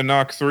trying to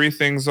knock 3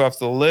 things off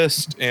the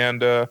list,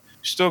 and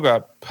still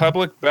got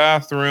public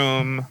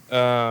bathroom,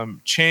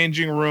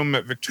 changing room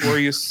at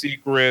Victoria's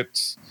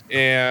Secret,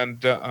 and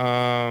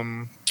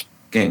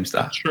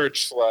GameStop.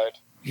 church slide."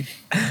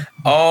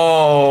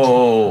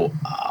 Oh.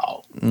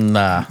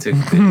 Nah.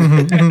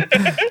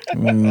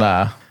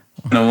 Nah.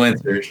 No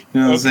winter. You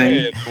know what I'm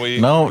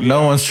saying?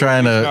 No one's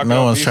trying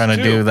to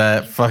do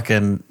that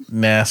fucking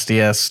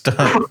nasty ass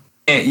stuff.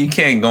 You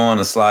can't go on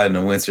a slide in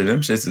the winter.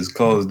 Them shits is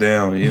closed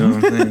down. You know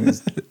what I'm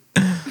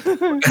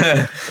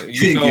saying?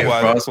 You know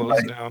why they're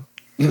closed down.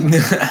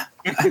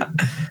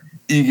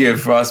 You get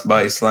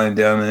frostbite sliding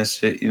down that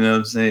shit. You know what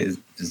I'm saying?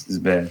 It's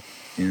bad.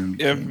 You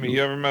know?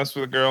 You ever mess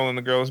with a girl in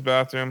the girls'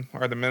 bathroom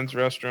or the men's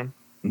restroom?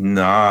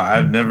 Nah,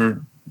 I've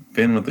never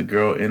been with a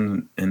girl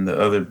in the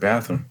other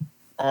bathroom.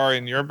 Or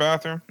in your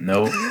bathroom?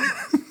 No.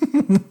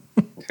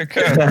 Her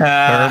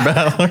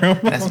bathroom.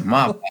 That's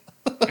my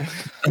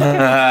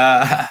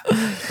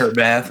her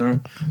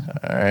bathroom.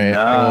 All right.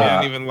 I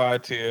can't even lie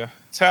to you.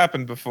 It's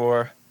happened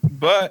before.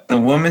 But in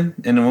the woman's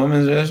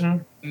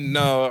restroom?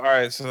 No. All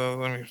right, so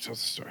let me tell the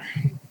story.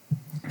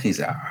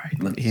 He's all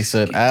right. He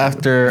said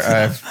after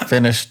I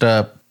finished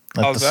up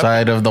at the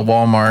side of the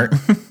Walmart,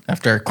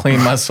 after I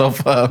cleaned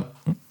myself up,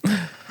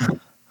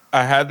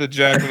 I had the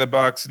Jack in the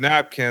Box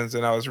napkins,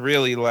 and I was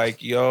really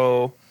like,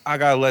 "Yo, I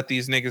gotta let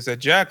these niggas at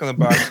Jack in the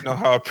Box know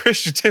how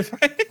appreciative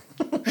I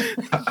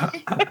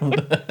am."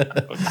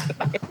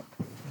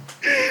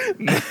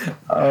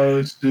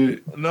 Oh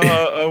shit! No,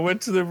 I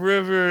went to the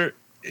river,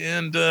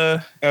 and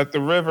at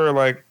the river,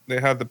 like, they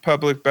had the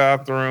public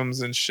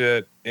bathrooms and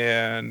shit,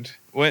 and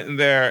went in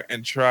there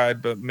and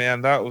tried, but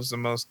man, that was the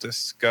most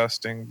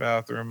disgusting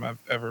bathroom I've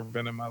ever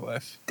been in my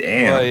life.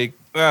 Damn. Like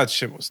that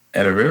shit was.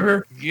 At a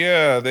river?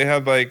 Yeah, they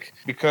had like,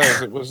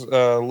 because it was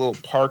a little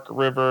park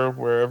river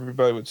where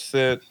everybody would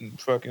sit and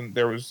fucking.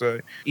 There was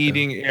a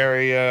eating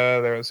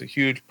area. There was a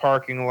huge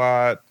parking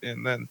lot,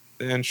 and then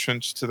the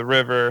entrance to the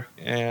river,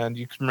 and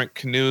you can rent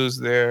canoes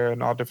there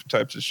and all different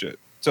types of shit.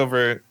 It's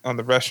over on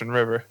the Russian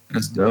River.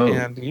 That's dope.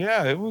 And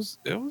yeah, it was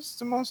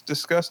the most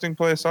disgusting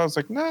place. I was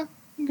like, nah,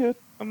 I'm good.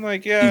 I'm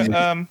like,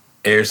 yeah,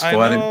 Air I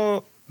squatted.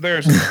 know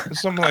there's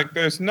something like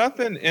there's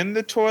nothing in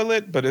the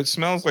toilet, but it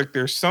smells like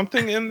there's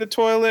something in the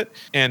toilet,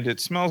 and it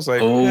smells like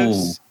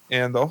piss.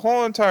 And the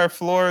whole entire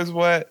floor is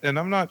wet, and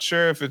I'm not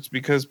sure if it's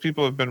because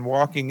people have been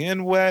walking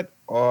in wet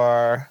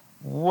or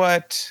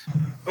what.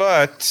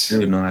 But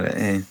Dude, know how to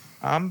end.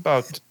 I'm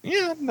about to,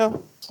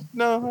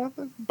 no,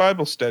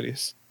 Bible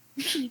studies.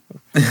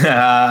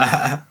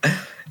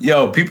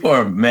 Yo, people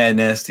are mad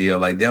nasty. Yo,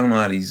 like they don't know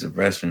how to use the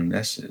restroom.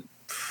 That shit,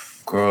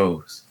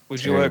 gross.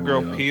 Would you let a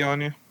girl Terrible, yo. pee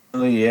on you?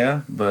 Oh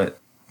yeah, but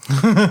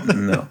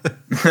no.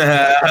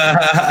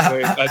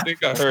 Wait,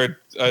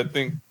 I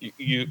think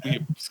you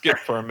skipped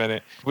for a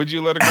minute. Would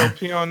you let a girl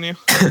pee on you?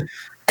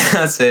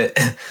 I said,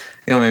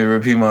 you want me to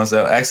repeat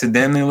myself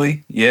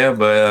accidentally? Yeah,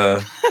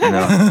 but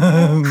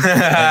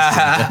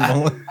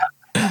no.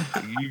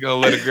 You gonna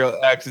let a girl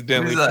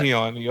accidentally pee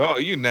on you? Oh,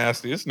 you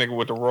nasty! This nigga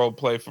with the role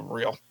play for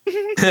real.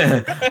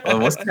 Oh,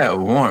 what's that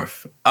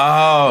warmth?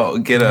 Oh,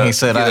 get up. He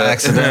said get I up.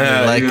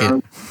 accidentally like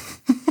it.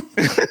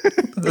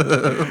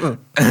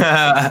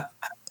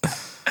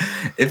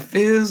 It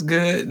feels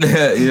good.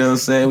 You know what I'm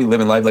saying? We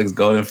living life like it's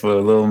golden for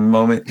a little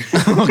moment.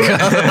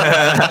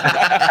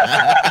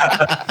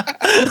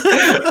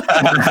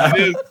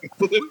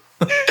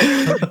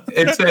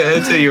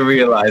 Until you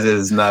realize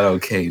it's not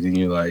okay, then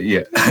you're like,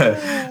 yeah.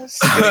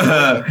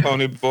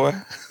 Pony boy.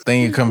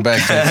 Then you come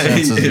back to your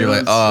senses. You're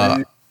like,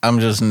 oh, I'm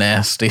just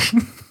nasty.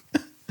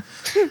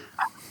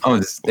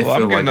 I'm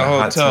getting a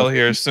hotel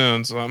here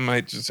soon, so I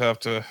might just have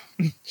to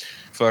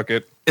fuck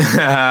it.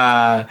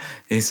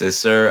 He says,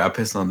 "Sir, I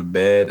pissed on the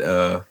bed.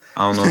 I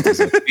don't know if there's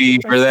a fee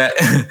for that,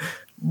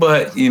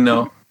 but you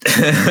know,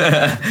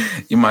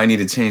 you might need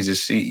to change the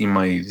sheet. You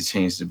might need to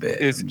change the bed."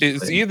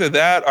 It's either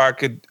that, or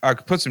I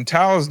could put some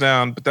towels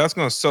down, but that's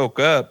gonna soak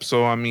up.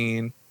 So I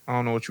mean, I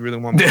don't know what you really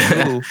want me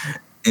to do.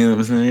 You know what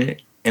I'm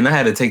saying? And I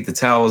had to take the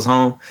towels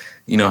home.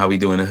 You know how we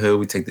do in the hood?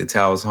 We take the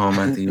towels home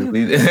after you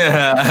leave.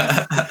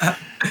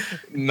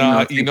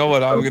 Nah, you know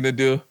what I'm gonna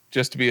do?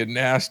 Just to be a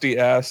nasty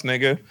ass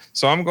nigga.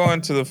 So I'm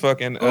going to the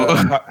fucking.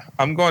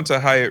 I'm going to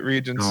Hyatt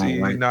Regency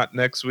not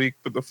next week,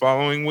 but the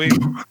following week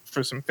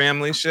for some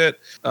family shit.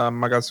 I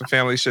got some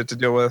family shit to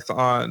deal with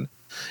on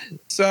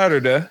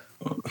Saturday.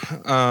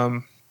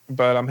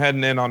 But I'm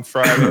heading in on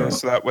Friday,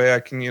 so that way I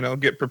can,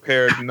 get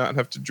prepared and not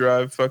have to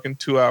drive fucking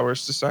 2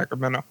 hours to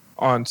Sacramento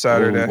on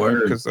Saturday,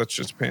 because that's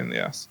just a pain in the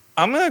ass.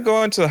 I'm going to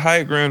go into the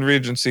Hyatt Grand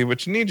Regency,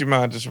 which, you need your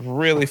mind, is a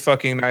really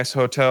fucking nice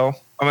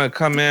hotel. I'm going to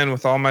come in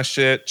with all my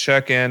shit,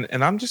 check in,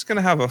 and I'm just going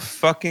to have a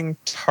fucking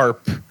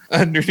tarp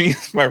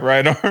underneath my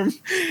right arm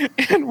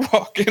and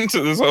walk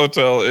into this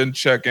hotel and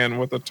check in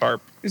with a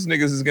tarp. These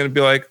niggas is going to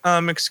be like,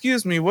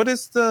 excuse me, what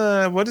is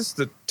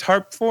the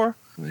tarp for?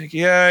 Like,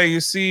 yeah, you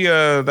see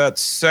that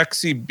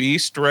sexy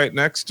beast right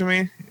next to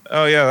me?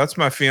 Oh, yeah, that's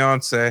my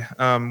fiance.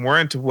 We're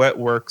into wet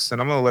works, and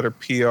I'm going to let her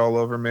pee all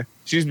over me.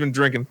 She's been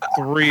drinking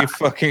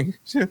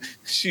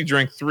she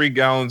drank 3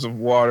 gallons of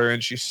water,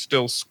 and she's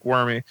still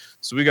squirmy.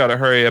 So we got to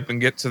hurry up and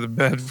get to the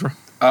bedroom.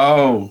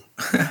 Oh.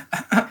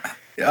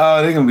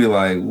 Oh, they're going to be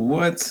like,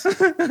 what?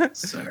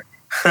 Sorry.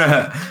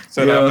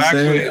 So I'm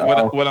actually,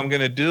 what I'm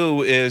going to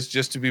do is,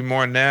 just to be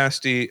more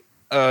nasty,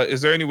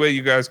 is there any way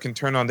you guys can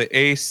turn on the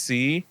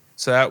AC?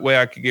 So that way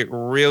I could get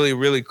really,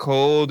 really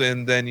cold.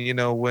 And then,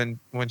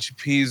 when she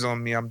pees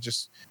on me,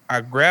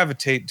 I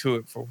gravitate to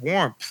it for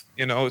warmth.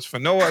 It's for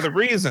no other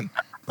reason.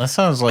 That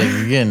sounds like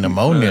you're getting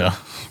pneumonia.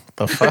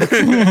 The fuck?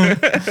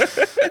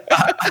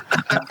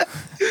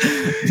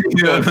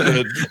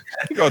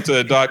 Go to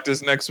the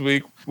doctor's next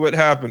week. What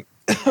happened?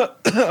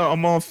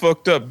 I'm all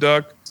fucked up,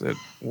 doc. Said,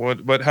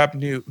 what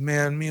happened to you?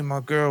 Man, me and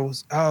my girl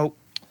was out.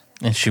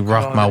 And she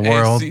rocked my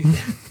world.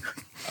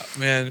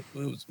 Man,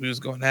 we was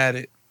going at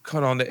it.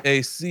 Cut on the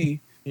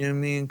AC, you know what I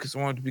mean? Because I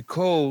wanted to be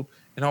cold,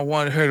 and I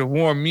wanted her to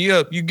warm me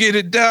up. You get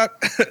it,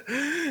 doc?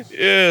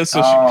 Yeah,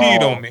 so she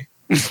peed on me.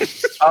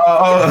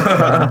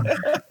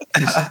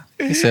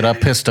 He said, I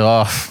pissed her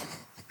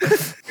off.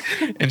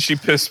 And she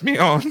pissed me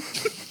on.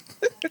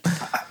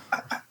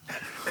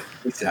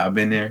 He said, I've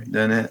been there,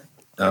 done that.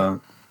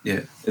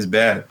 Yeah, it's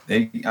bad.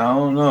 I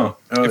don't know.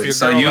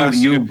 So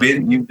you've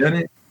done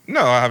it?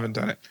 No, I haven't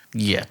done it.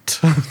 Yet.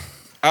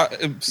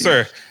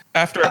 Sir,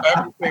 after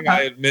everything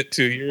I admit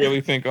to, you really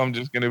think I'm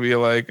just going to be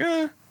like,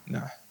 no.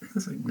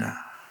 It's like, nah.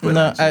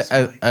 No, I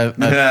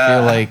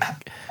feel like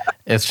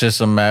it's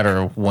just a matter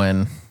of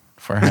when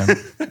for him.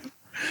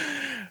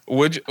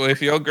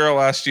 If your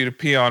girl asked you to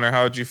pee on her,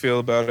 how would you feel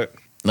about it?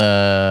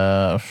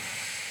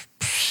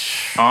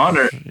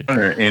 Honor,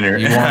 inner.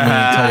 You want me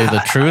to tell you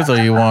the truth, or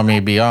you want me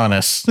to be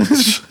honest? I'm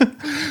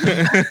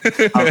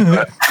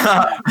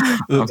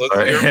Let's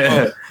sorry.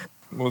 hear both.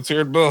 Let's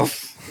hear it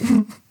both.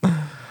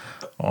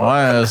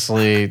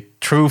 Honestly,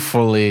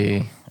 truthfully,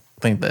 I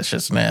think that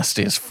shit's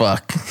nasty as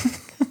fuck.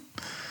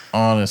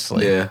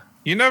 Honestly. Yeah.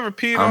 You never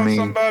peed I on mean-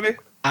 somebody?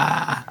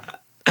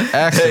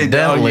 Accidentally. Hey,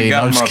 dog, you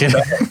No, I'm got just my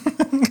kidding.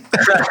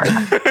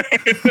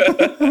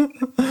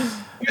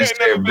 You ain't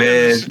Straight never,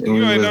 bed, been, and we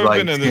you ain't was never like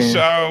been in the 10.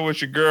 shower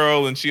with your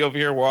girl and she over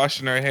here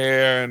washing her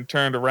hair and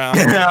turned around.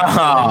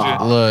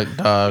 Look,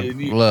 dog.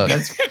 Look.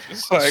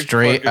 Just like,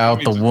 Straight fuck it, let out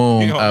me the just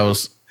womb, pee on I you.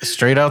 was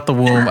straight out the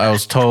womb. I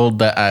was told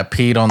that I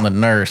peed on the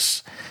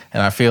nurse,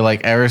 and I feel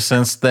like ever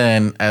since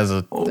then, as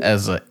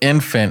a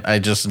infant, I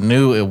just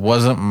knew it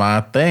wasn't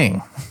my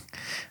thing.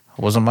 It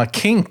wasn't my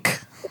kink.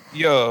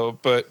 Yo,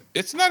 but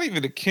it's not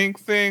even a kink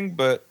thing,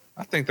 but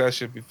I think that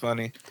should be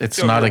funny. It's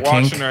She over not a here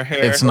kink. washing her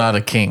hair. It's not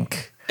a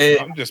kink.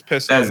 I'm just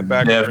pissing on That's the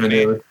back of her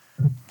knee.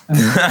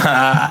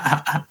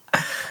 definitely.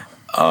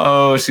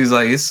 Oh, she's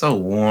like, it's so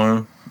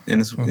warm.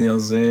 And it's, you know what I'm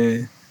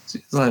saying?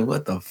 She's like,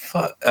 what the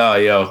fuck? Oh,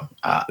 yo.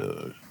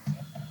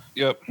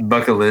 Yep,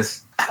 Bucket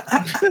list.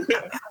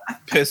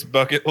 piss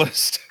bucket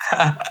list.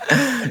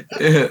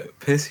 Yeah,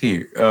 piss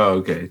here. Oh,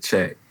 okay.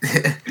 Check.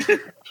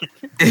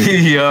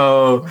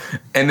 Yo.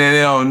 And then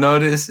they don't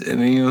notice. And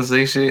then you don't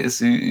say shit.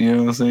 See, you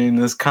know what I'm saying?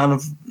 That's kind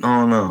of, I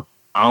don't know.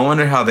 I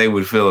wonder how they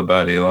would feel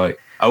about it. Like,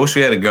 I wish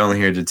we had a girl in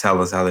here to tell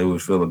us how they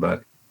would feel about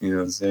it. You know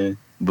what I'm saying?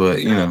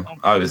 But, you know,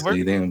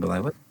 obviously they're going to be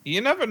like, what?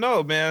 You never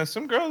know, man.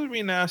 Some girls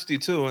be nasty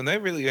too, and they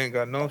really ain't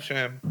got no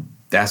shame.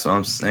 That's what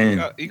I'm saying.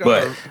 You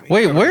But gotta- you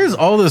Wait, gotta- where's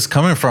all this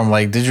coming from?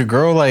 Like, did your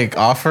girl like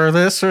offer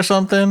this or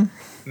something?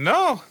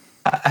 No,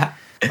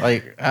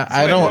 Like,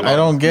 I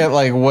don't get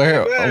like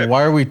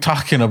why are we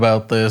talking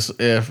about this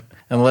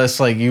unless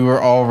like you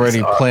were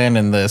already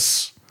planning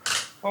this?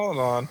 hold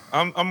on.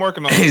 I'm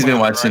working on. he's the been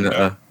plan watching right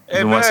now.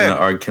 Hey, watching the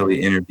babe, R.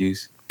 Kelly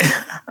interviews.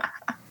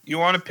 you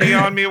want to pee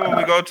on me when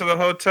we go to the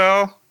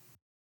hotel?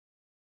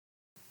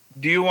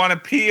 Do you want to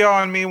pee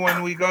on me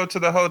when we go to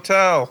the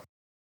hotel?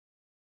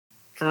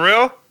 For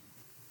real?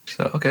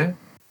 So okay.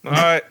 All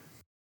right.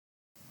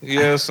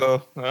 Yeah,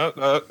 so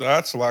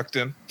that's locked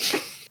in.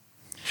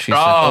 She said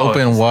Oh,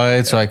 open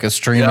wide so I could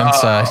stream yeah.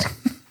 inside.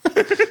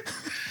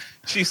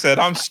 She said,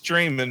 "I'm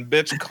streaming,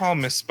 bitch. Call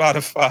me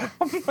Spotify."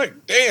 I'm like,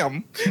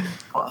 damn.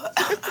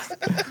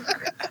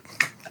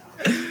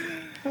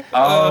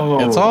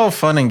 Oh, It's all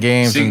fun and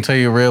games See- until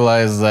you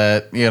realize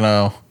that, you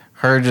know,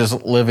 her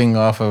just living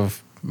off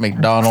of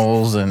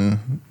McDonald's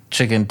and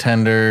chicken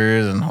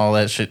tenders and all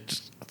that shit,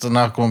 it's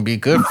not going to be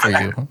good for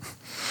you.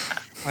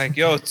 Like,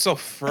 yo, it's so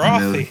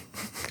frothy.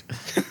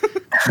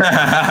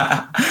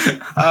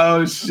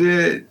 oh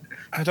shit,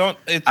 I don't.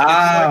 It's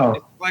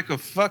Ow. like a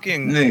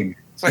fucking. nigga.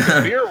 It's like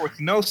a beer with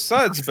no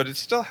suds, but it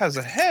still has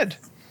a head.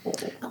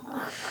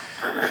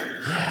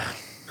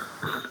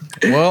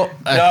 Well,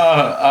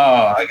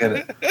 I get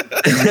it.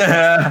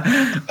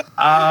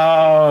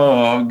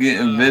 Oh, I'm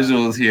getting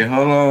visuals here.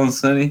 Hold on,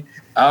 Sonny.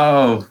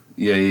 Oh,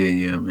 yeah,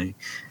 man.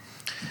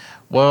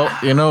 well,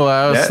 you know what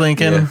I was That-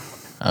 thinking? yeah.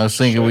 I was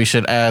thinking we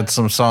should add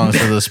some songs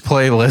to this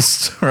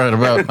playlist right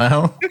about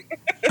now.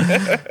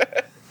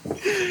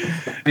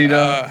 You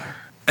know,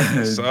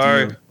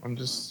 Sorry, I'm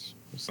just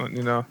letting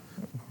you know.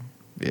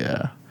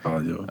 Yeah. Oh,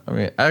 yo. I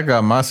mean, I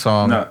got my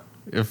song No,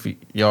 if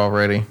y'all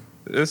ready.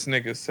 This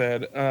nigga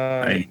said,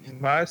 Hey.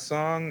 my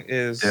song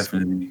is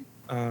definitely.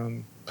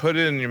 Put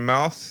It in Your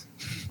Mouth.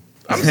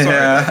 I'm sorry,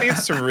 that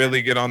needs to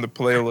really get on the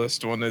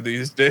playlist one of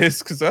these days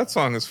because that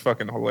song is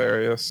fucking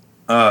hilarious.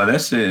 Oh,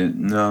 that shit. You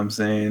know what I'm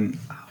saying?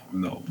 I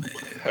don't know, man.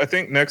 I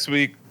think next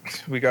week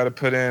we got to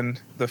put in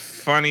the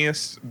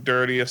funniest,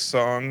 dirtiest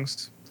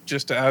songs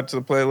just to add to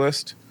the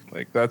playlist.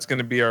 Like, that's going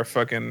to be our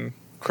fucking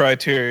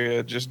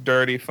criteria, just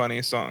dirty,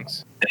 funny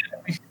songs.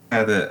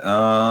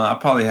 I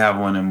probably have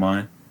one in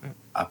mind.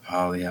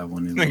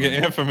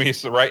 Nigga,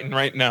 Infamous writing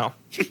right now.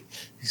 He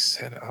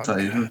said, oh, Tell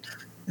you, God.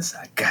 yes,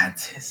 I got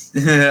this.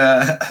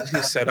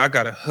 He said, I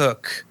got a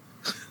hook.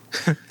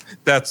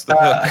 That's the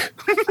hook.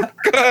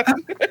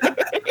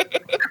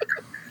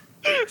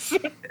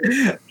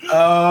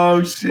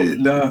 Oh shit,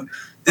 no.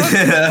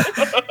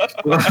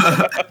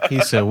 He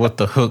said, what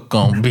the hook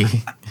gonna be?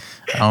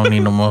 I don't need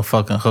no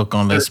motherfucking hook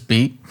on this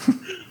beat.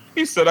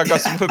 He said, I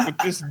got some hook with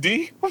this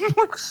D. I'm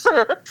like,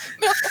 sir.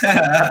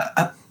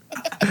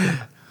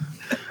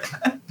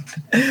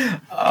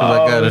 Cause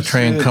I got a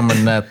train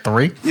coming at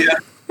 3.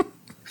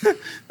 That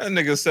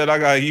nigga said, I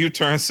got a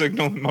U-turn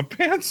signal in my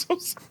pants. I'm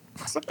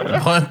sorry.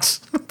 What?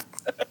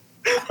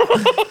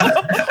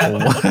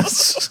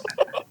 What?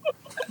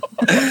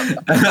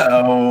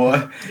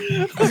 Oh,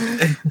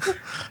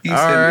 he All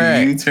said right.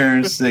 the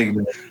U-turn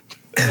signal.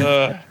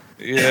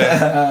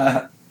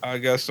 Yeah, I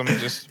guess I'm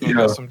just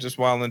Yo.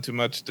 wilding too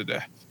much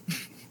today.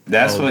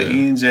 That's Oh, what good.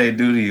 E and J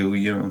do to you.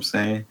 You know what I'm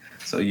saying?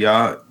 So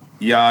y'all,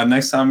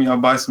 next time y'all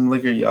buy some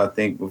liquor, y'all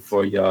think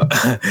before y'all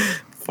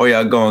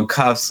go and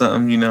cop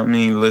something. You know what I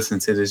mean? Listen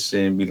to this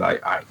shit and be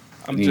like, all right,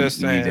 I'm just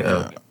saying.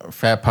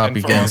 Fat Poppy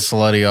And for getting all-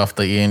 slutty off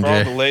the For all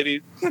the E&J.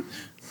 ladies,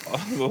 all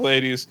the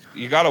ladies,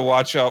 you gotta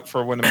watch out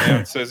for when a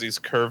man says he's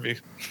curvy.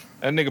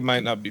 That nigga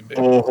might not be big.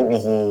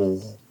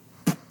 Oh.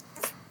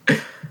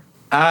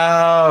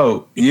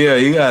 Oh. Yeah,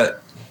 you got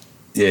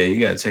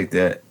to check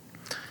that.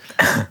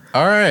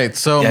 All right,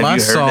 so Have my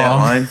you heard song. that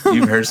line?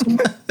 You've heard some.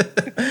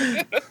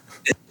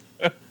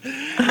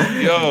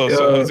 Yo,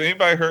 so has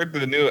anybody heard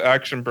the new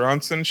Action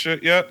Bronson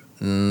shit yet?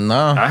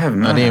 No, I have I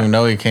not. didn't even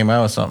know he came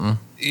out with something.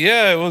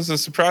 Yeah, it was a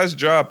surprise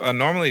drop. I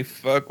normally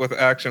fuck with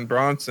Action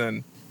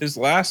Bronson. His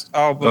last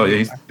album, Oh,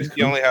 yeah, I think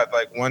he only had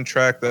like one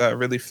track that I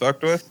really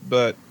fucked with,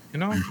 but you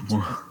know,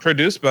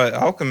 produced by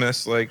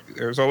Alchemist, like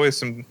there's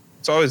always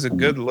it's always a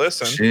good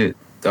listen. Shit.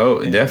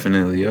 Oh,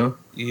 definitely, yo.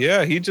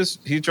 Yeah, he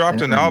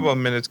dropped an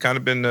album and it's kind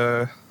of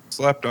been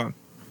slept on.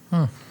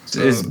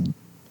 So, It's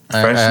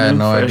I fresh had new,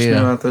 no fresh idea.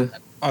 new out there.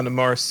 on a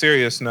more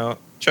serious note,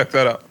 check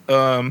that out.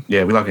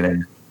 Yeah, we're looking at it.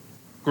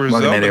 Looking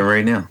at it Griselda.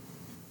 right now.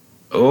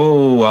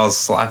 Oh, I was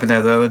slapping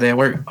that the other day at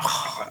work.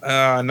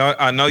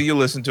 I know you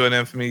listen to it,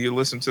 Infamy. You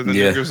listen to the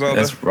Yeah, new Griselda.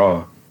 that's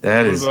raw.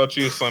 That What is. about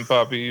you, Slim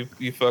Poppy?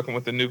 You fucking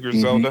with the new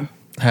Griselda?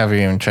 Haven't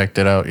even checked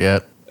it out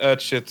yet.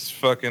 That shit's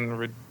fucking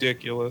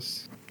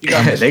ridiculous. You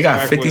got this They got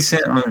track 50 with-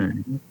 Cent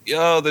on it.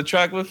 Yo, the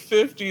track with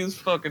 50 is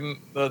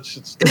fucking that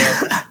shit's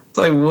tough. It's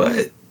like,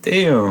 what?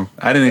 Damn.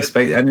 I didn't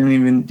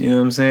even, you know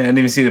what I'm saying? I didn't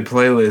even see the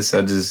playlist.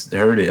 I just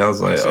heard it. I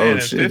was like, Saying oh,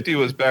 and shit. 50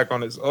 was back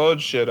on his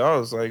old shit. I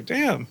was like,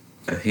 damn.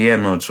 He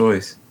had no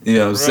choice. You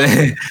know what I'm Right.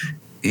 saying?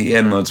 He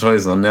had no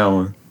choice on that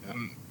one.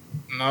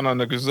 Not on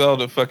the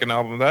Griselda fucking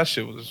album.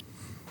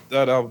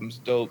 That album's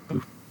dope.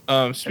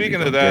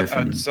 Speaking of that, I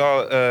Definitely.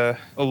 saw a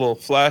little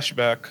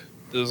flashback.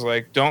 It was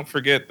like, don't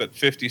forget that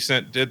 50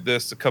 Cent did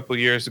this a couple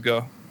years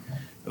ago.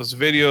 It was a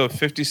video of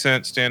 50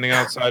 Cent standing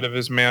outside of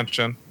his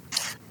mansion,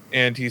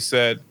 and he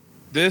said,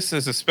 "This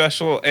is a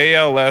special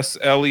ALS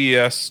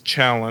LES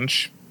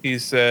challenge." He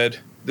said,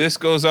 "This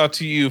goes out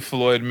to you,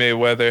 Floyd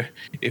Mayweather.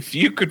 If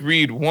you could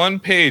read one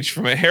page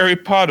from a Harry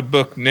Potter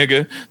book,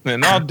 nigga,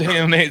 then I'll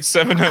donate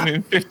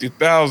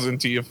 $750,000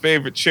 to your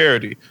favorite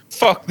charity.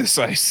 Fuck this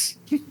ice."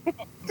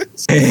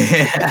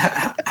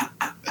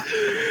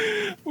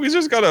 We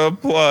just gotta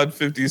applaud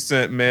 50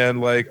 Cent, man.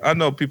 Like, I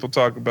know people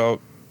talk about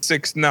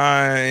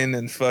 6ix9ine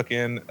and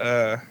fucking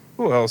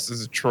who else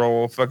is a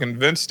troll? Fucking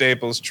Vince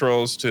Staples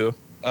trolls too.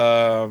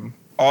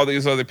 All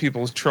these other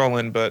people's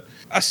trolling, but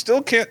I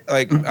still can't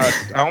I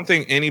don't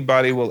think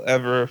anybody will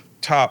ever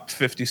top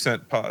 50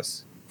 Cent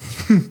pause.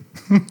 Sorry.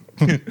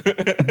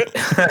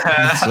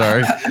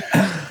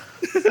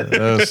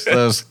 That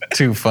was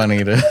too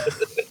funny to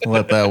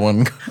let that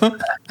one go.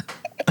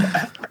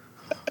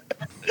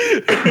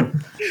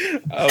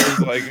 I was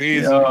like,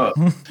 these Yo,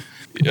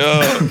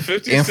 yo,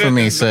 50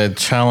 Infamy Cent. said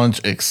challenge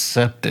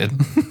accepted.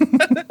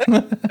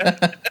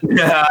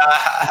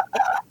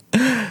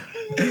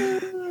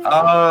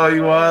 oh,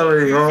 you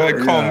wilding. Oh, They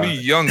call yeah. me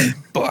Young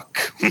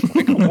Buck.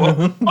 Like,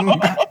 what?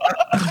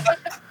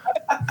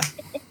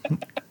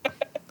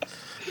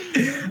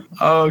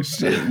 Oh,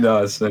 shit.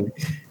 No, son.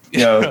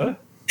 Yo.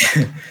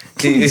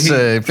 He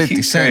said 50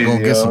 he's Cent gonna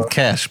crazy, get yo. some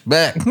cash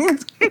back.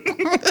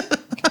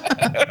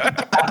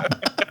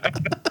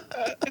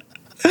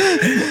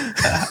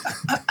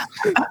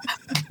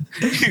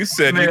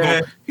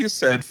 He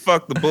said,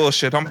 "Fuck the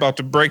bullshit. I'm about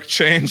to break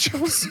change."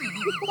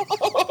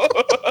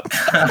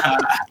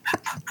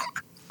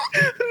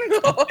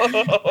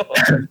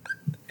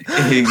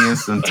 He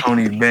against some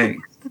Tony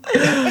Banks.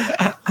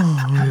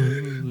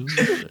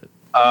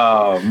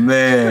 Oh,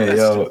 man.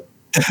 Yo.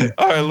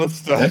 All right, let's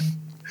stop.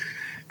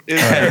 Is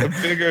there a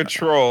bigger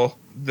troll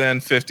than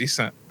 50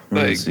 Cent?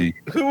 Let me Like, see.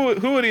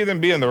 who would even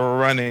be in the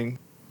running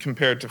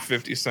compared to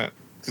 50 Cent?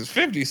 Because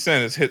 50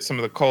 Cent has hit some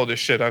of the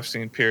coldest shit I've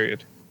seen,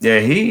 period. Yeah,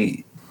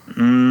 he.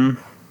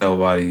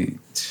 Nobody.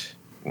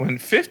 When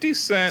 50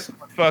 Cent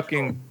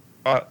fucking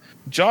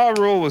Ja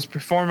Rule was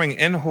performing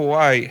in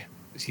Hawaii,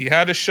 he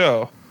had a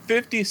show.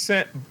 50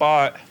 Cent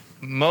bought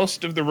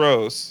most of the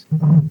rows.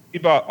 He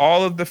bought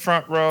all of the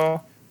front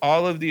row,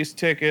 all of these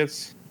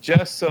tickets,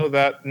 just so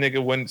that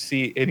nigga wouldn't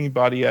see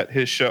anybody at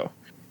his show.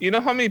 You know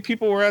how many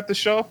people were at the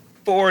show?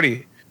 40.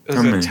 It How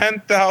was a many?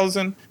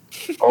 10,000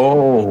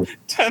 Oh.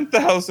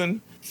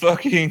 10,000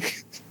 fucking.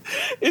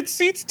 It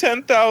seats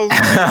 10,000.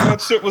 That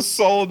shit was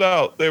sold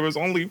out. There was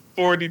only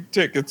 40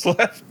 tickets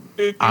left.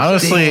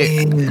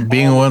 Honestly, Damn.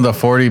 being one of the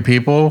 40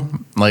 people,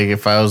 like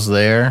if I was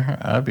there,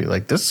 I'd be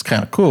like, this is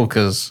kind of cool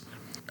because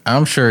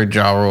I'm sure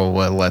Ja Rule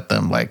would let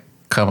them like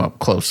come up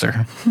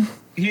closer.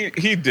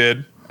 He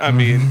did. I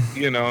mean,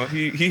 you know,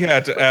 he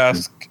had to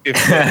ask if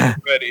they were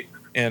ready,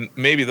 and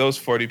maybe those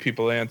 40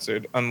 people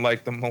answered.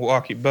 Unlike the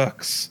Milwaukee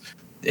Bucks,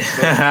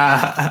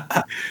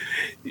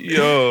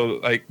 yo,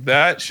 like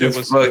that shit That's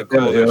was the fucked up,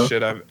 coolest yo.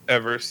 shit I've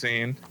ever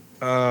seen.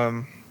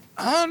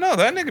 I don't know.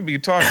 That nigga be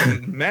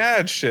talking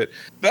mad shit.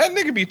 That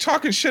nigga be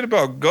talking shit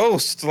about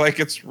ghosts like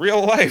it's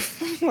real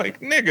life. Like,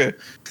 nigga,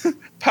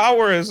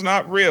 power is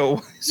not real.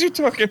 Why is you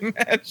talking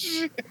mad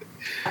shit?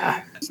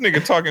 This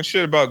nigga talking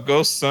shit about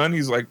Ghost Son.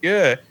 He's like,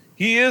 yeah,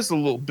 He is a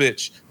little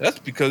bitch. That's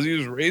because he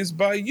was raised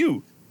by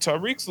you.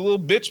 Tariq's a little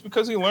bitch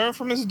because he learned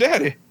from his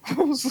daddy. I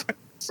was like,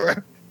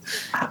 son,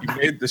 you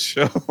made the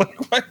show.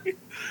 Like, what?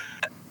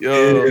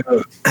 Yo.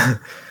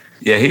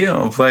 Yeah, he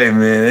don't play,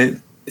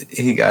 man.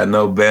 He got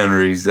no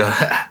boundaries.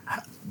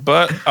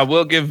 But I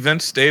will give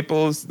Vince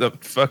Staples the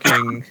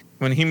fucking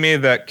when he made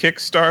that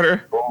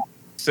Kickstarter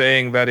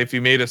saying that if he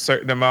made a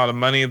certain amount of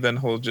money, then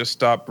he'll just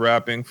stop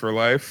rapping for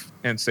life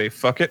and say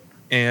fuck it.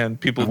 And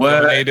people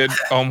donated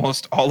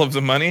almost all of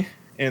the money.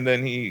 And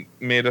then he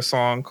made a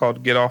song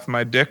called "Get Off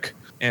My Dick"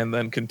 and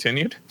then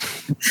continued.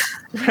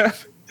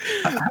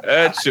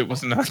 That shit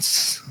was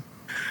nuts.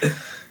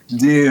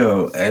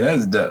 Deal. Hey,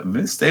 that's dope.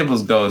 Vince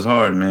Staples goes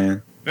hard,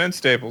 man. Vince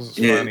Staples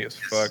is funny as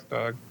fuck,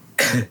 dog.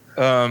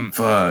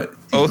 Fuck.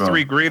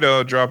 03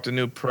 Greedo dropped a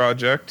new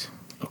project.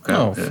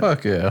 Okay.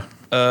 Fuck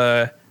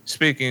yeah.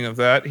 Speaking of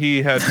that,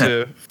 he had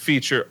to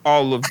feature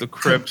all of the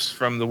Crips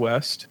from the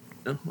West.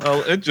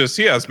 Well,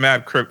 he has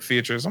mad Crip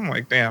features. I'm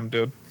like, damn,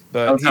 dude.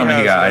 But Don't tell me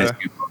he got Ice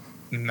Cube.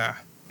 Nah.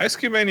 Ice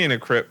Cube ain't in a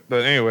Crip.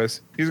 But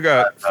anyways, he's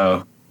got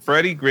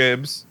Freddie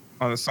Gibbs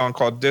on a song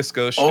called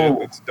Disco Shit.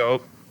 That's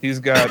dope. He's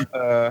got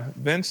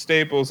Vince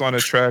Staples on a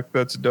track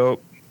that's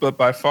dope. But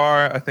by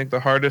far, I think the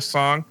hardest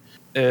song,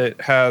 it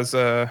has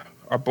our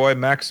boy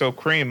Maxo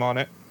Cream on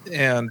it.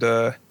 And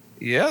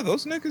yeah,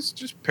 those niggas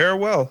just pair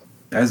well.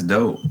 That's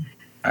dope.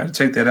 I have to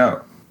check that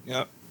out.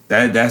 Yep.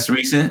 That's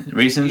recent.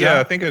 Yeah, job?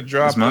 I think it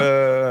dropped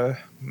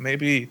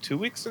maybe 2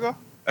 weeks ago.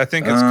 I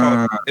think it's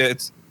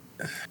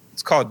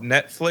called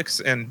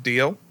Netflix and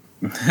Deal.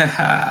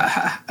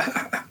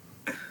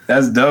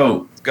 That's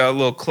dope. It's got a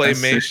little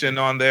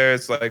claymation on there.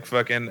 It's like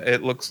fucking.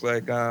 It looks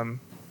like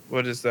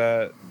what is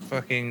that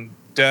fucking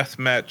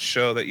deathmatch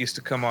show that used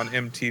to come on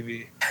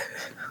MTV?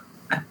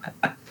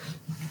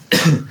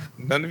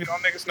 None of you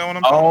niggas know what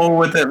I'm talking about?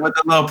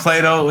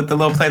 with the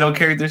little Play-Doh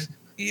characters.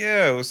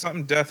 Yeah, it was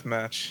something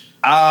deathmatch.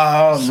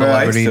 Oh,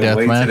 Celebrity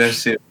Deathmatch. That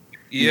shit.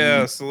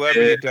 Yeah,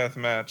 Celebrity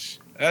Deathmatch.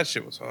 That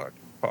shit was hard.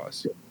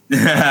 Pause.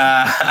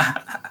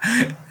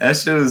 That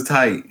shit was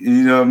tight.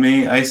 You know what I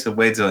mean? I used to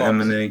wait till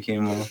Eminem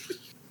came on.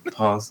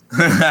 Pause.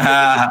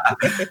 I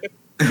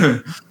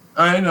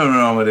ain't nothing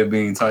wrong with it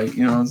being tight.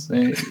 You know what I'm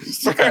saying?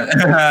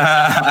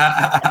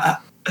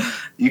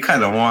 You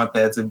kind of want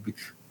that to be.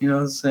 You know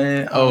what I'm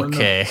saying?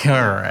 Okay,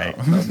 all right.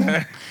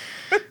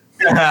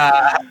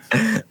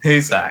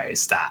 He's sorry.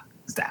 Stop.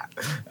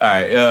 All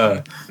right. You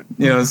know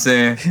what I'm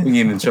saying? We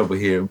getting in trouble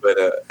here, but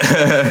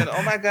and,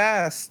 oh my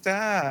God!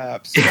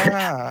 Stop!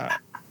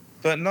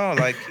 But no,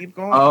 like keep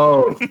going.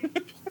 Oh,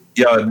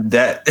 yo,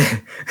 that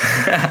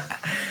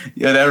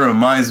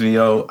reminds me,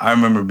 yo. I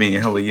remember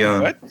being hella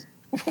young. What?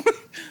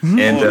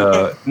 And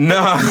no,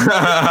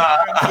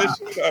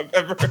 I've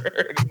ever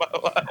heard in my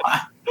life.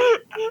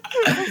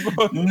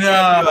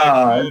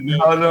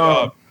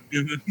 No.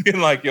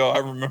 Being like, yo, I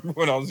remember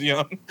when I was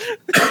young.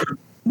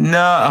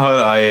 No,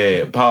 hold on,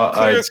 yeah. Paul,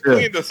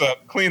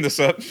 clean this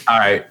up. All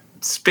right.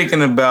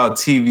 Speaking about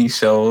TV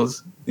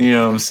shows, you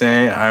know what I'm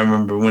saying? I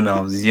remember when I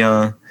was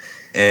young,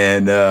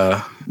 and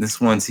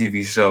this one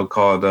TV show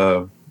called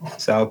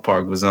South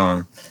Park was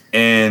on,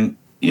 and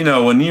you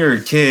know, when you're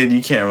a kid,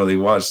 you can't really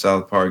watch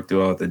South Park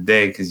throughout the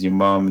day because your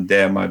mom and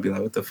dad might be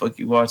like, "What the fuck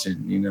you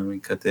watching?" You know, we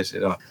cut that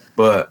shit off.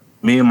 But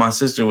me and my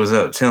sister was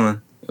up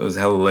chilling. It was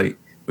hella late.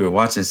 We were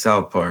watching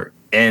South Park,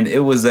 and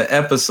it was the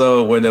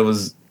episode where there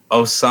was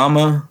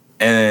Osama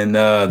and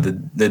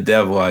the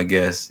devil, I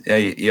guess. Yeah,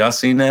 y'all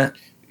seen that?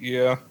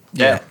 Yeah.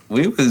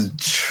 We was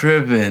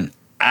tripping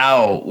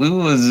out. We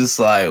was just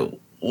like,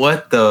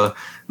 what the?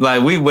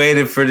 Like, we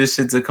waited for this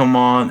shit to come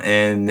on,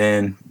 and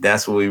then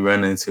that's what we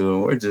run into,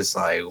 and we're just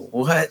like,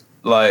 what?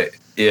 Like,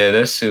 yeah,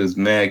 that shit was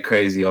mad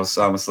crazy.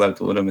 Osama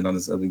slept with him and all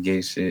this other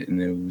gay shit, and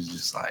it was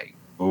just like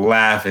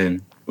laughing.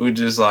 We were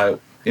just like,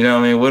 you know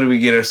what I mean? What did we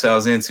get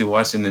ourselves into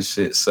watching this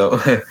shit? So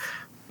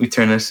we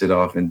turned that shit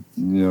off, and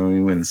you know,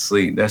 we went to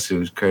sleep. That shit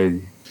was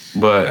crazy.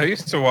 But I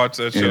used to watch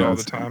that shit all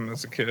the time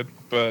as a kid.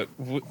 But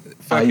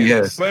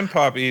fucking Slim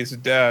Poppy's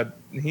dad,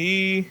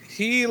 he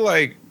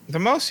like the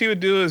most he would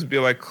do is be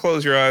like,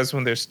 close your eyes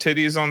when there's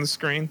titties on the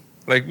screen.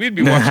 Like we'd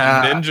be watching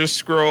Ninja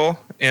Scroll,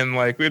 and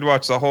like we'd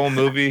watch the whole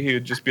movie. He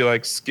would just be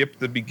like, skip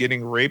the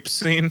beginning rape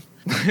scene.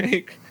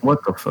 Like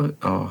what the fuck?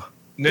 Oh,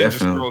 Ninja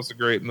Scroll is a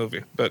great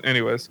movie. But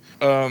anyways,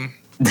 I want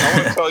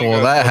to tell you.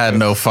 Well, that had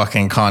no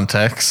fucking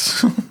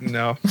context.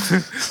 No.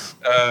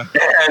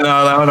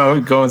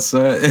 No, go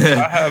inside.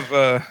 I have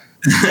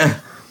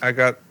I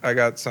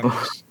got something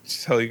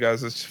to tell you guys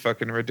that's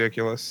fucking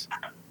ridiculous.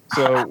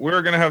 So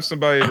we're gonna have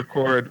somebody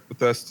record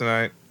with us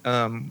tonight.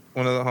 One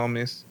of the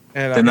homies.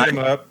 And I hit him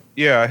up.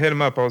 Yeah, I hit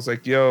him up. I was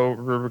like, yo,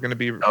 we're gonna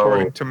be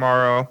recording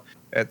tomorrow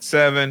at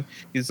 7.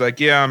 He's like,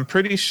 yeah, I'm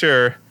pretty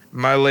sure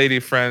my lady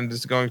friend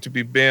is going to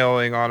be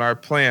bailing on our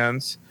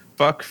plans.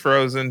 Fuck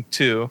Frozen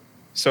 2.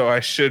 So I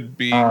should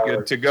be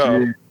good to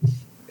go.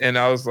 Geez. And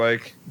I was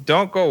like,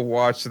 don't go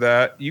watch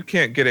that. You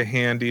can't get a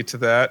handy to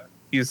that.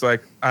 He's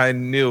like, I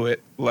knew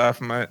it. Laugh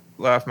my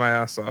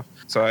ass off.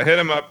 So I hit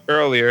him up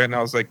earlier and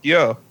I was like,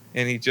 yo.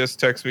 And he just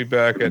texted me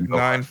back at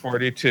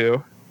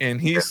 9:42.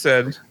 And he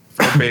said,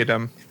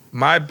 verbatim.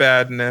 My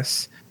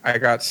badness. I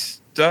got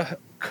stuck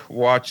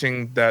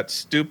watching that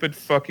stupid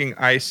fucking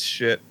ice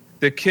shit.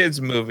 The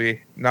kids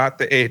movie, not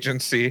the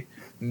agency.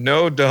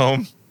 No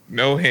dome,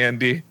 no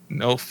handy,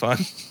 no fun.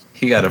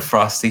 He got a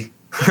frosty.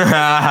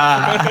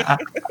 At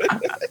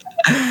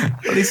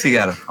least he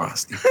got a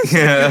frosty.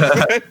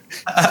 Like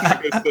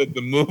I said,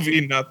 the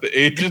movie, not the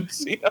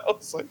agency. I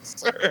was like,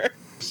 sir.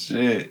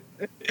 Shit.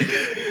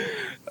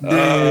 Uh,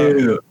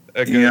 Dude.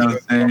 I You know guess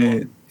what I'm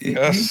saying?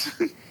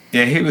 yes.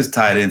 Yeah, he was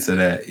tied into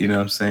that. You know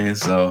what I'm saying?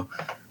 So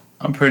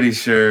I'm pretty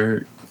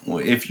sure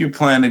if you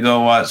plan to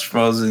go watch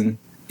Frozen,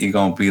 you're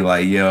going to be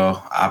like,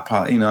 yo, I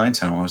probably, I ain't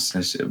trying to watch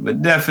that shit.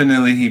 But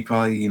definitely he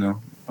probably,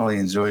 probably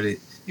enjoyed it.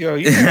 Yo,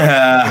 you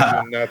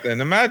can't do nothing.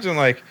 Imagine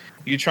like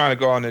you trying to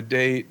go on a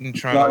date and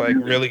trying to like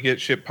really get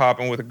shit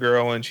popping with a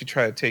girl, and she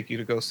try to take you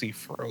to go see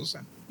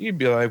Frozen. You'd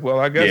be like, well,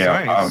 I guess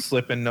I ain't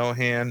slipping no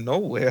hand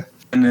nowhere.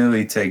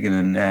 Definitely taking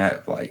a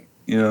nap, like,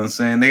 you know what I'm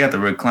saying? They got the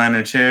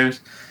recliner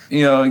chairs.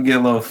 You get a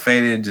little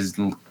faded, just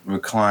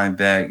recline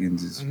back and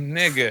just.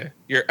 Nigga,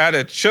 you're at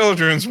a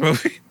children's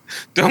movie.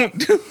 Don't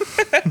do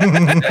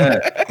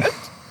that.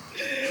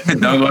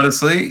 Don't go to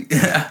sleep.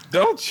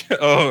 Don't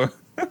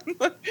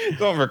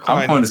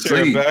recline going the to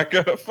chair sleep. back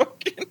at a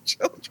fucking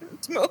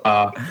children's movie. You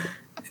know what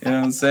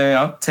I'm saying?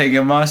 I'm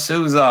taking my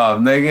shoes off,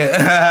 nigga.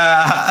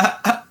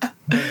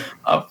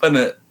 I'm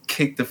finna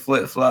kick the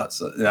flip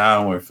flops. I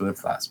don't wear flip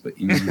flops, but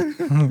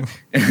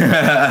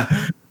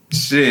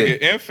shit. Your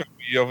infant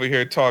be over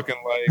here talking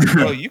like,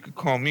 "Oh, you could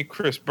call me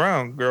Chris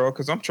Brown, girl,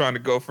 because I'm trying to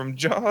go from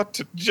jaw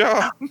to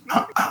jaw."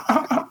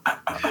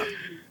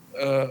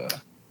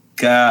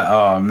 God,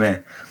 oh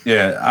man,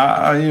 yeah.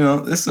 I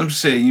there's some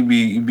shit you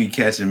be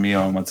catching me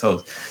on my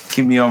toes.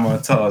 Keep me on my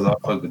toes. I'll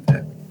fuck with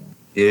that.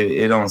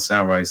 It don't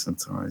sound right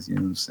sometimes. You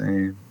know what I'm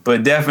saying?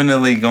 But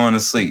definitely going to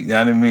sleep. You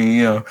know what I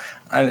mean?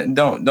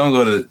 Don't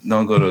go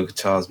to a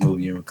child's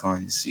movie and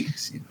recline your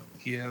seats.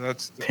 Yeah,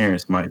 that's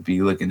Parents might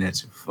be looking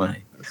at you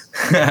funny.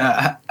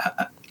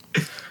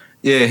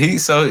 Yeah,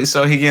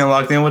 so he getting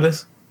locked in with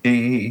us.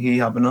 He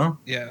hopping on.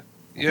 Yeah.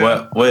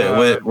 What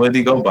did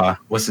he go by?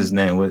 What's his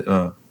name? We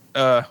call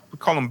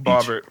him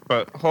Bobbert,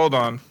 but hold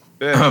on.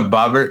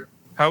 Bobbert.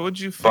 How would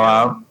you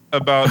feel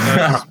about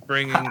us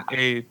bringing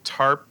a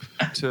tarp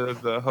to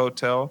the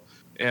hotel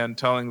and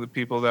telling the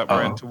people that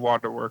we're into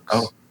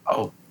waterworks?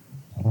 Oh.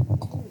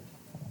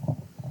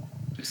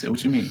 You said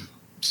what you mean?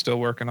 Still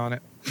working on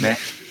it. Man.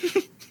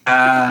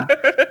 I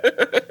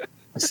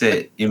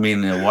said, you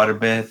mean a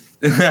waterbed?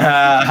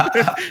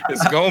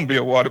 It's gonna be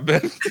a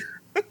waterbed.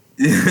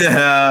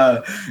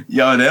 Yeah.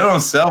 Yo, they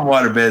don't sell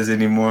waterbeds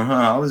anymore, huh?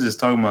 I was just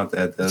talking about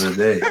that the other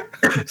day.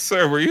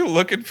 Sir, were you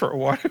looking for a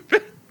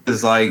waterbed?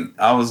 It's like,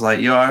 I was like,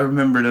 yo, I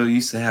remember they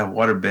used to have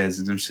waterbeds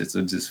and them shits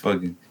would just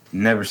fucking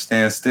never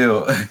stand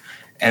still.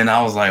 And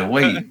I was like,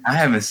 wait, I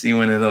haven't seen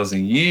one of those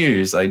in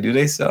years. Like, do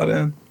they sell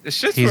them?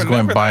 He's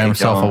going to buy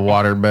himself a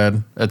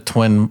waterbed, a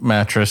twin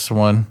mattress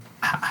one.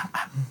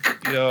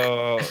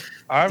 Yo,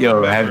 have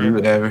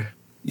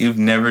you've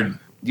never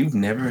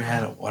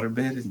had a waterbed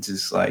and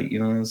just like, you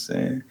know what I'm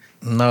saying?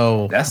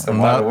 No, that's a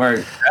lot of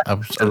work.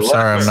 I'm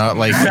sorry, I'm not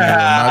like you.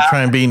 I'm not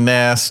trying to be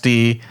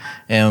nasty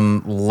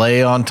and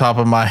lay on top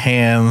of my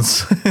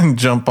hands and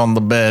jump on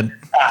the bed.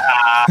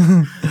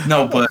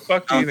 No, but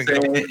I'm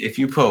saying, if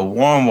you put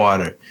warm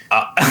water,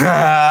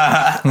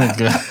 the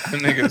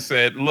nigga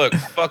said, "Look,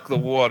 fuck the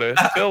water.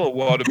 Fill a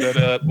waterbed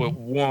up with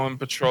warm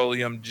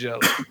petroleum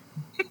jelly."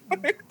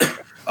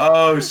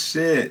 Oh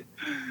shit!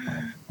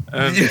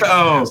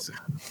 Yo,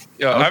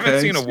 I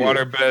haven't seen a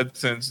waterbed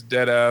since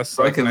deadass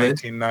like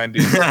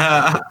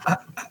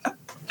 1990s.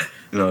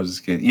 No,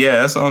 just kidding.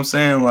 Yeah, that's what I'm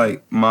saying.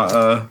 Like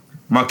my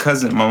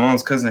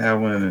mom's cousin had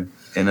one,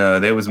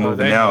 and they was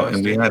moving out,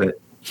 and we had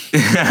it.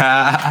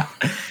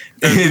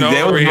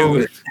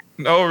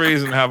 No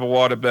reason to have a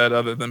waterbed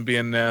other than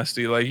being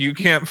nasty. Like, you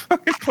can't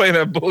fucking play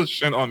that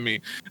bullshit on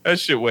me. That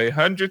shit weigh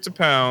hundreds of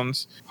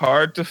pounds,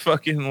 hard to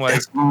fucking like.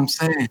 That's what I'm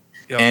saying.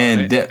 Yo,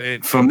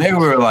 and from there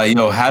we were like,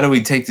 yo, how do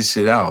we take this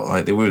shit out?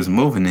 Like, we was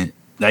moving it.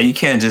 Like, you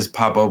can't just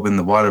pop open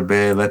the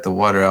waterbed, let the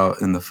water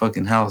out in the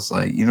fucking house.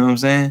 Like, you know what I'm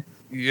saying?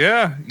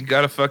 Yeah, you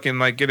gotta fucking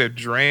like get a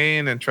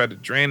drain and try to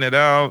drain it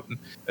out.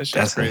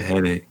 That's crazy. A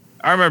headache.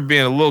 I remember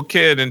being a little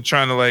kid and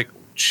trying to like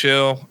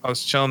chill. I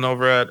was chilling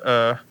over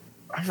at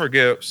I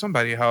forget,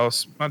 somebody's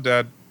house. My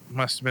dad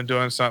must have been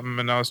doing something,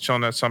 and I was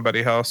chilling at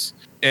somebody's house.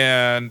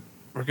 And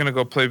we're gonna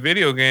go play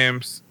video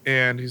games.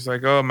 And he's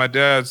like, "Oh, my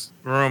dad's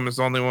room is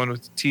the only one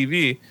with the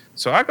TV."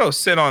 So I go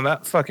sit on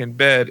that fucking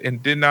bed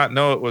and did not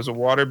know it was a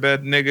water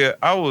bed, nigga.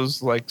 I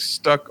was like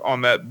stuck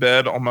on that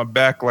bed on my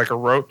back like a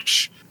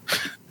roach. I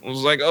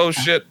was like, "Oh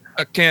shit,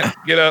 I can't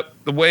get up.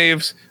 The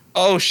waves.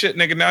 Oh shit,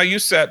 nigga, now you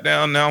sat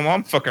down. Now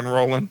I'm fucking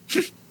rolling."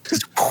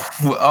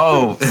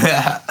 Oh,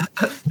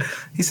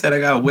 he said I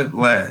got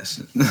whiplash.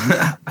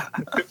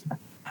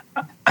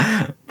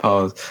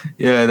 Pause.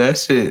 Yeah, that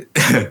shit.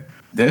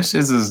 That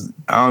shit is,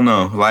 I don't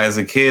know. Like, as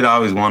a kid, I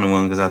always wanted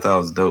one because I thought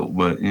it was dope.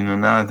 But,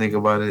 now I think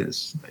about it,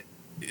 it's like,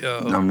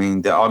 I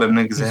mean, all them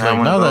niggas that have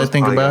one. Now that I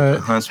think about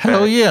it,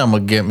 hell yeah, I'm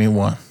going to get me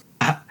one.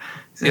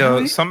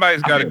 Yo,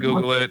 somebody's got to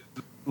Google it.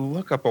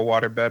 Look up a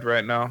waterbed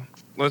right now.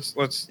 Let's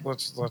look into a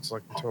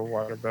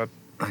waterbed.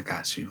 I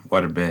got you.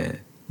 Waterbed.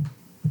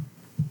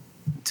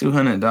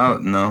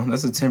 $200. No,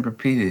 that's a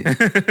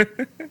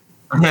Tempur-Pedic.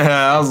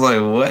 I was like,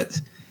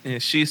 what? Yeah,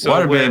 she's so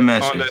Waterbed wet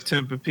mattress. on the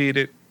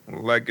Tempur-Pedic,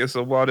 like it's a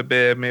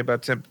waterbed made by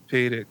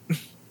Tempur-Pedic.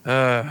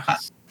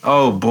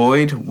 Oh,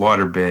 Boyd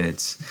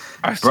Waterbeds.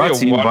 I see Brought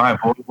to you a by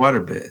Boyd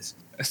Waterbeds.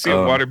 I see a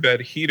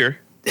waterbed heater.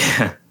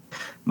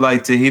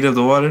 Like to heat up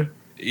the water?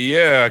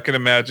 Yeah, I can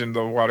imagine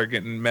the water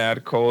getting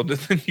mad cold and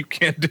then you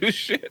can't do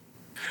shit.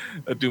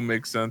 That do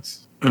make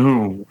sense.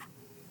 Ooh.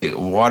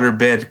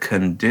 Waterbed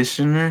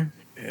conditioner,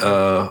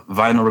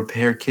 vinyl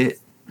repair kit,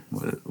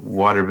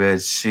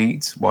 waterbed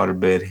sheets,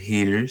 waterbed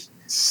heaters,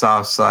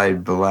 soft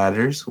side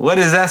bladders. What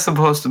is that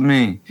supposed to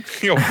mean?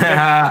 Your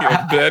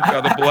bed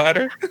got a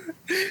bladder?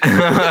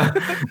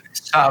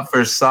 Shop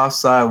for soft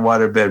side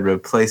waterbed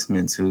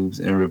replacement tubes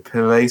and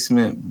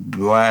replacement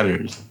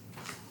bladders.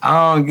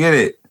 I don't get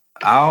it.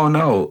 I don't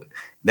know.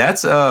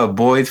 That's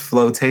Boyd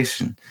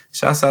Flotation.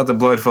 Shouts out to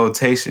Boyd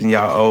Flotation.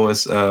 Y'all owe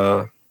us you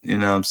know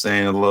what I'm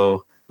saying, a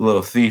little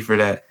fee for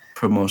that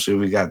promotion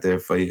we got there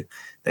for you.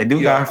 They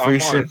do got free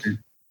shipping.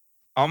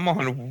 I'm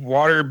on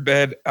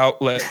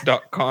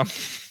waterbedoutlet.com.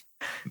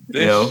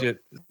 This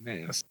shit is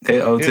nasty. They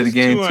owe to the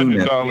game too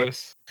now.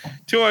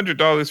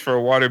 $200 for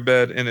a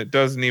waterbed, and it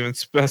doesn't even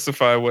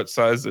specify what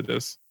size it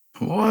is.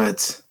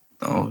 What?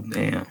 Oh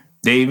damn.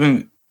 They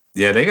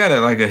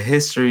got like a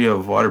history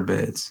of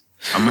waterbeds.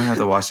 I'm gonna have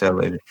to watch that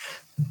later.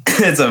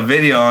 It's a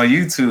video on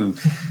YouTube.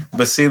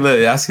 But see,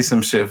 look, I see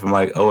some shit from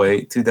like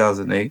 08,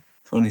 2008,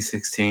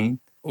 2016.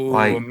 Ooh,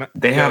 like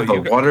they have a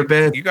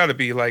waterbed. You gotta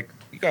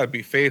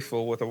be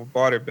faithful with a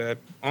waterbed.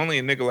 Only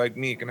a nigga like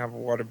me can have a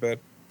waterbed.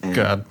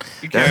 God,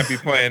 you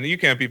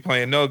can't be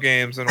playing no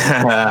games and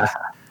no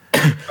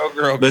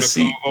girl can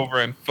come over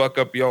and fuck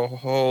up your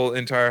whole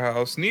entire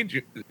house.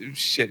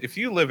 Shit. If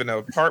you live in an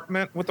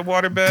apartment with a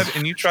waterbed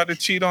and you try to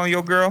cheat on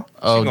your girl,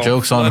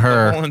 joke's on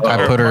her.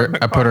 I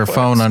put her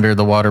phone under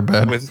the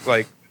waterbed with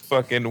like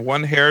fucking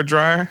one hair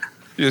dryer.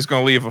 You're just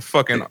gonna leave a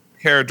fucking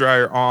hair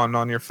dryer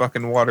on your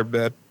fucking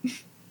waterbed,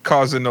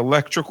 cause an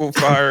electrical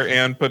fire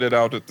and put it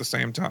out at the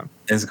same time.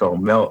 It's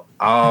gonna melt.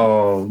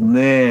 Oh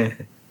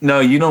man. No,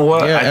 you know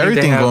what? Yeah,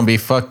 everything's gonna be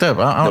fucked up.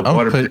 I'm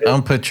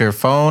gonna put your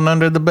phone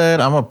under the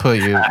bed. I'm gonna put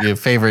your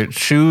favorite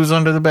shoes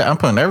under the bed. I'm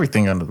putting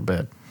everything under the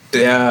bed.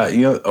 Yeah,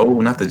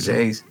 not the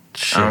J's.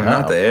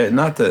 Not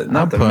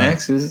the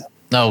Maxes.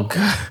 No,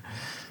 God.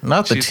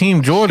 Not the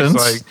Team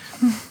Jordans.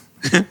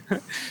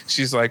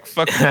 She's like,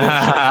 fuck you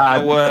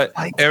know what?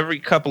 Every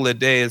couple of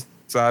days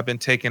I've been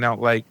taking out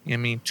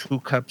 2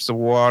 cups of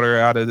water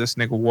out of this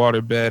nigga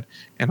waterbed,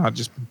 and I've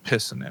just been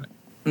pissing in it.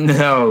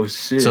 No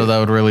shit. So that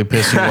would really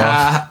piss you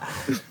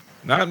off?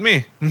 Not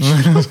me.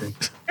 Let's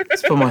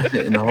put my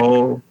shit in the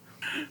hole.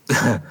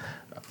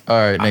 All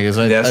right, niggas.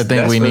 I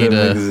think we need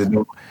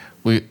to.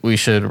 We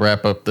should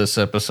wrap up this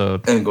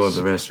episode and go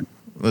to the restroom.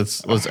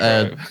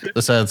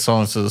 Let's add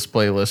songs to this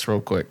playlist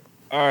real quick.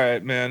 All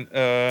right, man.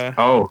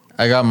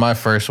 I got my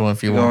first one.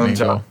 If you want me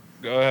to go.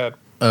 Go ahead.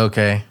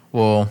 Okay.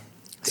 Well,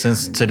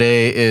 since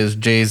today is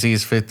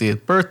Jay-Z's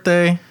 50th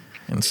birthday.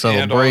 In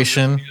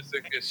celebration. And all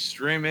music is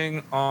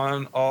streaming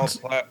on all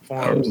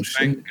platforms.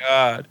 Thank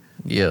God.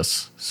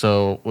 Yes.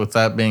 So with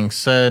that being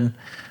said,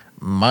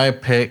 my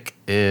pick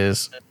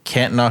is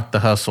Can't Knock the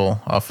Hustle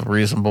off of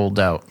Reasonable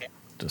Doubt.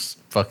 Just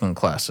fucking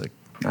classic.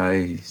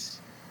 Nice.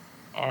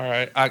 All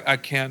right. I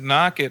can't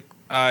knock it.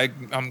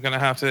 I'm going to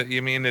have to,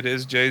 it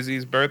is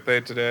Jay-Z's birthday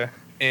today.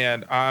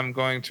 And I'm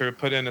going to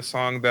put in a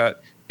song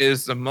that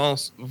is the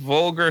most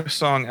vulgar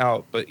song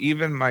out, but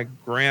even my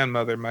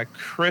grandmother, my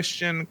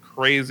Christian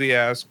crazy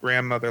ass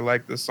grandmother,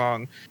 liked the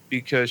song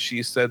because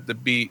she said the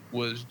beat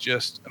was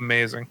just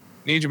amazing.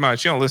 Need your mind.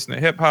 She don't listen to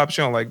hip hop. She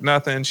don't like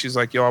nothing. She's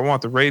like, yo, I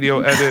want the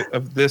radio edit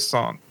of this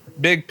song.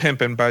 Big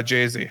Pimpin' by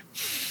Jay-Z.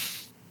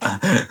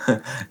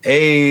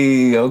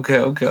 Hey,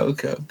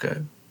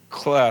 okay.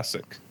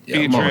 Classic. Yeah,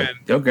 featuring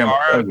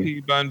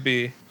R.I.P. Bun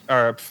B,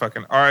 or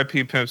fucking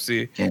R.I.P. Pimp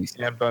C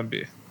and Bun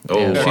B.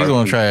 Yeah, she's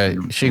gonna try.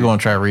 She gonna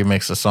try to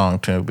remix the song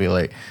to be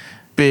like,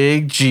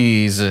 "Big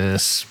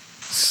Jesus,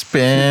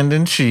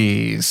 spending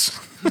cheese."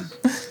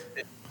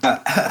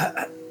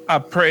 I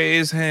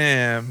praise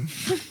him.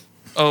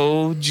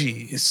 Oh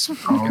jeez.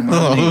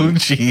 Oh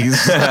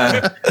jeez.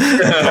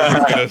 I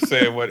was gonna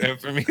say what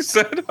Infamy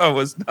said. I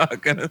was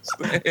not gonna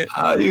say it.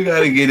 You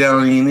gotta get down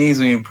on your knees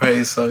when you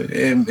pray. So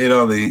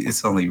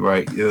it's only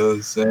right. You know what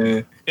I'm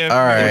saying? All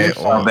right.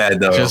 Well,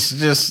 bad though.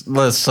 Just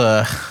let's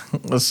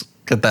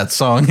get that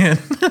song in.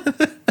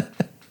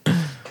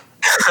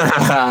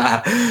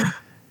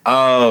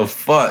 Oh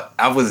fuck!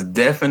 I was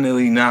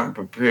definitely not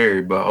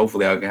prepared, but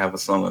hopefully I can have a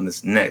song on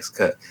this next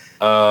cut.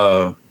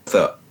 So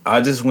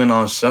I just went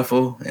on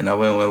shuffle and I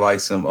went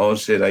with some old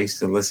shit I used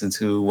to listen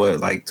to.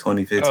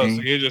 2015? Oh, so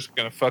you're just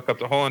gonna fuck up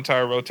the whole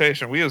entire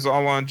rotation. We was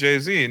all on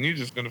Jay-Z, and you're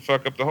just gonna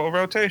fuck up the whole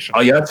rotation.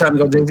 Oh, y'all trying to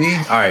go Jay-Z?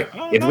 All right.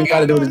 If we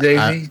gotta do the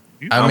Jay-Z,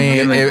 I I'm mean,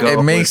 gonna it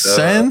go makes with,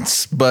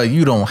 sense, but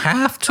you don't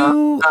have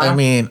to. I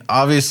mean,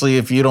 obviously,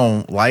 if you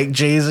don't like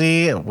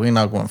Jay-Z, we're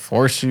not going to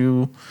force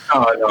you.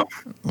 no.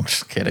 I'm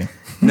just kidding.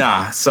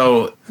 Nah,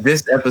 so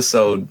this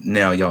episode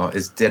now, y'all,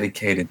 is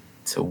dedicated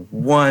to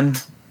one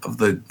of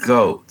the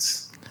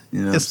GOATs.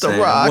 You know It's what I'm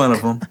The saying? Rock. One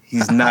of them.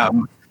 He's not.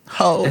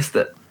 Oh, It's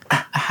the.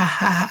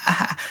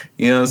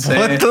 You know what I'm saying?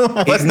 What the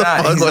fuck was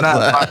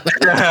that?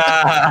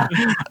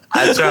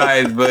 I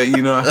tried, but I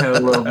had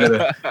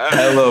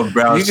a little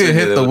brown you can sugar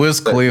hit that the was Wiz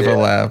stuck Khalifa there.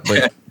 laugh,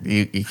 but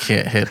you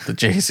can't hit the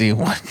Jay-Z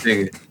one.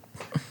 Nigga.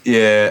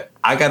 Yeah,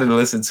 I got to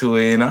listen to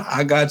it, and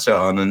I got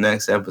y'all on the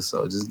next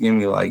episode. Just give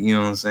me you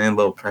know what I'm saying, a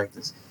little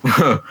practice.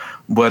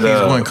 But He's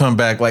going to come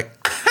back like,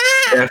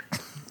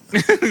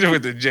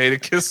 With the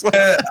Jada Kiss.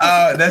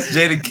 that's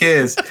Jada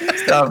Kiss.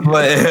 Stop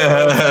playing.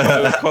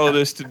 Call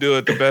this to do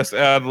it. The best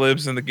ad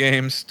libs in the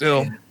game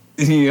still.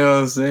 You know what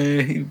I'm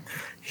saying?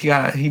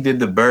 He did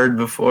the bird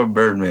before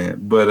Birdman,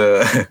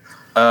 but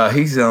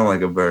he sounded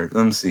like a bird.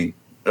 Let me see.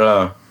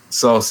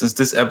 So since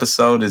this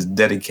episode is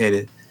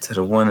dedicated to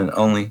the one and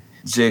only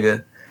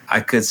Jigga, I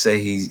could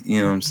say he's, you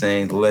know what I'm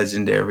saying,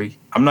 legendary.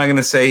 I'm not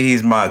gonna say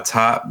he's my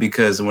top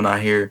because when I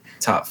hear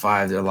top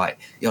 5, they're like,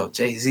 yo,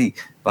 Jay-Z.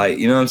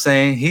 You know what I'm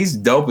saying? He's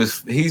dope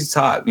he's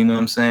top, you know what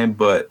I'm saying?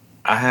 But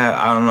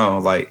I don't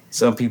know,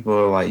 some people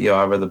are like, yo,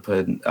 I'd rather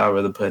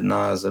put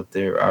Nas up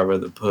there, I'd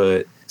rather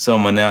put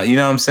someone else. You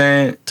know what I'm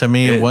saying? to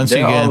me, once you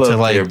they're get all into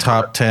up there,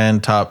 top 10,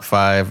 top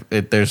 5,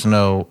 there's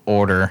no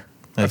order.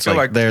 It's feel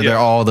like, they're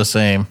all the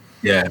same.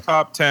 Yeah.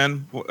 Top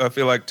 10, I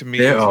feel like to me,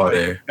 They're is all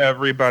there.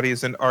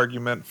 everybody's an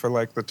argument for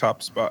the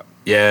top spot.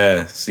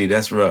 Yeah, see,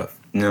 that's rough.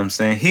 You know what I'm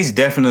saying? He's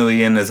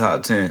definitely in the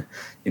top 10.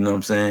 You know what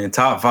I'm saying?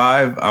 Top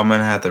 5, I'm going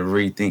to have to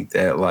rethink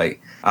that.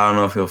 I don't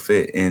know if he'll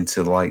fit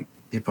into,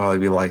 he'd probably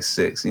be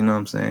 6. You know what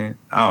I'm saying?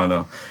 I don't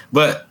know.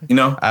 But,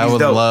 I he's would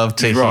dope. love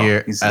to He's raw.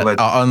 hear He's a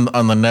legend.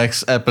 on the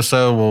next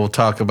episode. We'll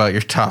talk about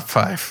your top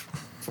 5.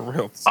 For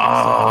real.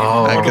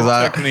 Oh. Immortal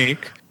 'Cause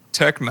Technique,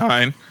 Tech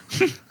 9.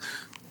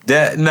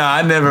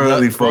 I never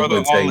really fucked Brother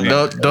with Take Ollie.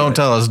 Nine. Don't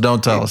tell us.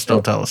 Don't tell us.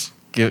 Don't tell us.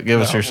 Give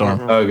us your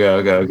song.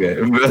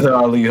 Okay. Brother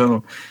Ollie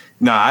home.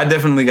 Nah, I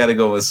definitely got to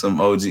go with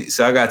some OG.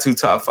 So I got 2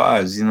 top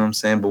 5s, you know what I'm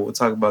saying? But we'll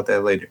talk about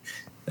that later.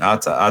 I'll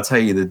tell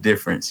you the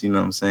difference, you know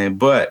what I'm saying?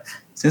 But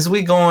since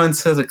we go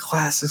into the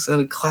classics of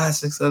the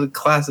classics of the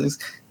classics,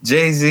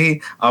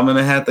 Jay-Z, I'm going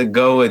to have to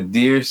go with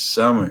Dear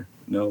Summer.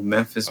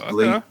 Memphis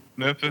Bleak,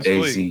 Memphis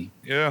Jay-Z. Bleak.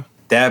 Yeah.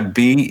 That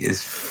beat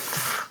is...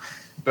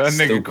 That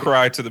nigga stupid.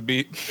 cried to the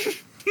beat.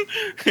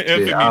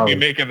 Anthony I be was-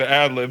 making the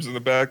ad libs in the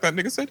back. That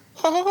nigga said,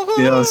 You know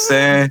what I'm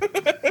saying?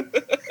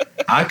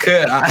 I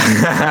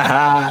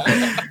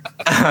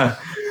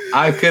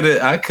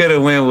could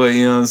have went with,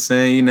 you know what I'm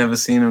saying? You never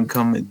seen him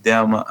coming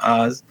down my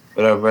eyes,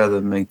 but I'd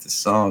rather make the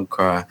song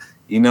cry.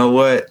 You know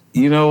what?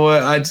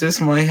 I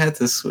just might have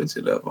to switch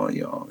it up on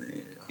y'all,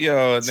 man.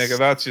 yo, nigga,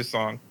 that's your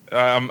song.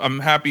 I'm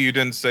happy you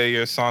didn't say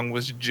your song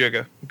was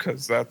Jigga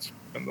because that's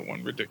been the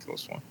one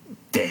ridiculous one.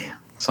 Damn.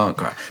 Song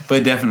cry.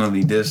 But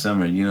definitely this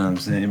summer, you know what I'm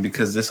saying?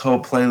 Because this whole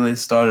playlist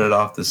started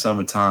off the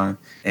summertime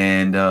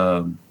and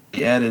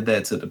we added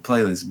that to the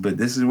playlist. But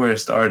this is where it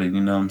started, you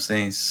know what I'm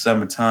saying?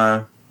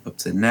 Summertime up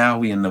to now.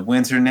 We in the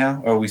winter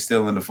now, or are we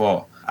still in the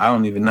fall? I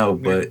don't even know,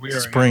 but We are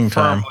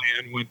springtime.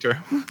 firmly in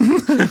winter.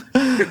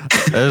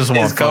 I just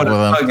want it's to fuck cold with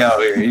as them. fuck out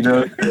here, you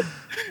know?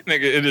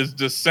 Nigga, it is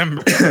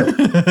December.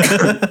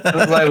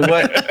 It's like,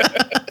 what?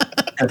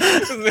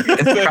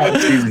 Nigga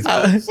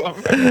said it's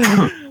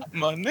summer.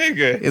 My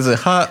nigga. Is it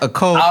hot or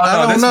cold?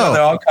 I don't This weather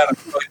know. all kind of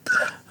fucked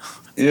up.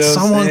 You know what I'm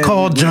Someone saying?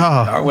 called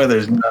Ja. Our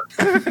weather's not.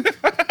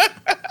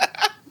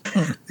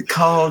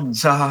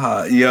 Called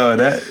Ja. Yo,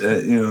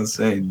 that you know what I'm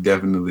saying?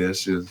 Definitely, that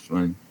shit is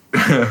funny.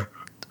 All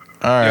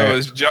right. Yo,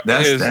 is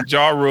That's-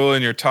 Ja Rule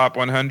in your top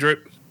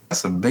 100?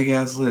 That's a big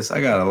ass list.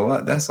 I got a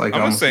lot. That's like I'm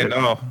gonna almost say like-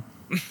 no.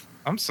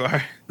 I'm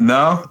sorry.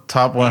 No?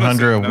 Top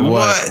 100 of no. what?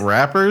 What?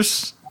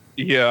 Rappers?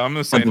 Yeah, I'm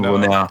gonna say Simple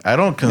no. now. I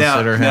don't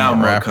consider now him I'm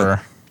a more rapper. You know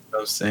what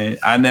I'm saying?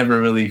 I never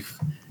really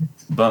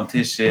bumped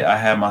his shit. I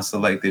had my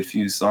selected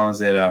few songs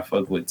that I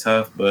fuck with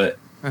tough, but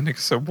That nigga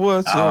said,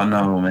 "What's I don't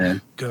up? know,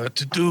 man. Got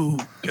to do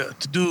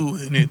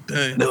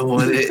anything."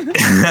 Doing it. All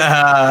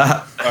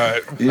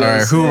right. You know All right, what I'm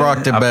who saying?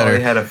 rocked it I better?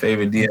 probably had a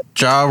favorite DM.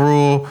 Ja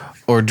Rule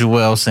or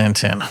Joel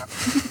Santana?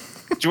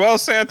 Joel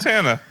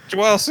Santana.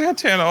 Joel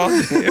Santana all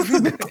day, every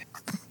day.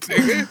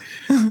 Nigga.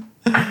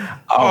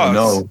 Oh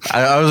no.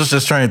 I was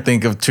just trying to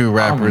think of 2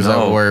 rappers that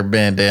no. wear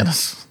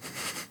bandanas.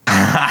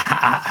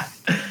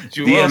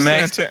 Joel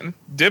DMX. Santana.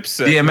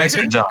 Dipset. DMX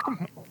or nigga.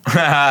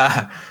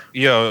 Ja?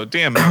 Yo,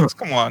 DMX.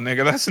 Come on,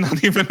 nigga. That's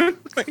not even a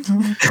thing.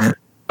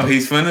 Oh,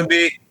 he's gonna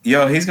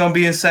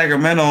be in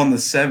Sacramento on the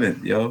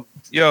 7th, yo.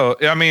 Yo,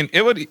 I mean,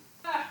 I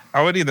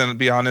would even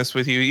be honest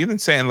with you, even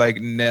saying like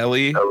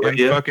Nelly Oh, and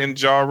yeah? fucking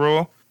Ja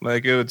Rule,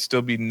 like it would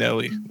still be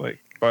Nelly, like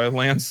by a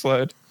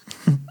landslide.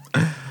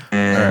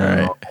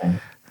 And, All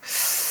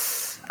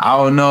I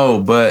don't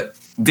know, but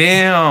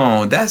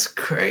damn, that's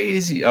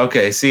crazy.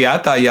 Okay, see, I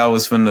thought y'all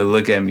was finna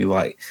look at me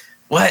like,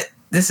 what?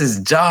 this is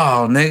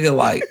Jaw, nigga.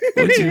 Like,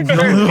 what you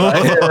doing?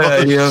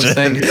 Like, you know what I'm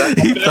saying? He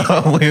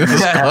thought we was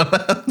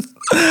gonna.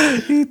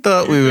 He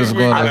thought we was We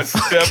going gotta to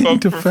step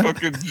up for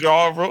fucking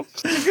jaw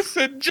roast. Nigga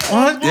said jaw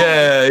What? roast.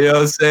 Yeah, you know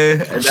what I'm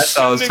saying? And that's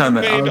how I was Nigga trying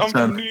to. made, I was I'm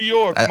trying from New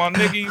York, my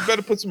nigga. You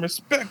better put some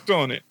respect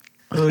on it.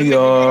 to. I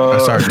Yo,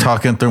 started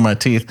talking through my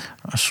teeth.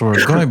 I swear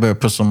to God, you better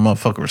put some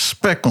motherfucking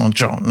respect on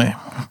John's name.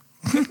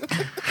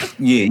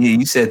 yeah.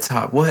 You said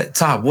top what?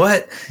 Top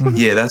what?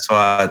 Yeah, that's what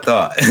I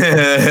thought.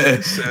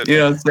 You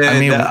know what I'm saying? I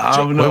mean, I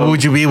don't know. where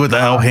would you be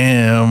without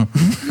him?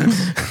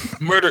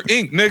 Murder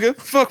Inc., nigga.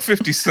 Fuck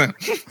 50 Cent.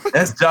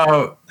 That's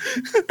Ja.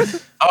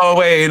 Oh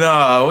wait,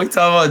 no, we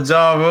talking about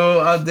Ja Rule.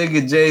 I'm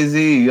thinking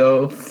Jay-Z,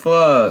 yo.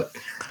 Fuck.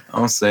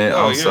 I'm saying,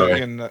 I'm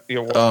sorry.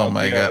 Oh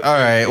my God. All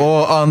right.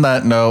 Well, on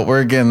that note,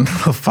 we're getting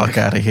the fuck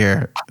out of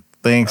here.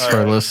 Thanks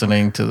for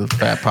listening to the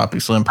Fat Poppy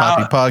Slim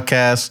Poppy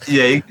podcast.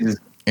 Yeah, you can just,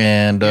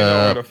 And You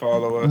know where to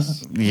follow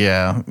us.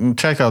 yeah,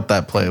 check out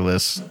that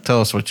playlist.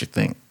 Tell us what you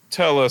think.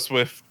 Tell us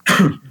if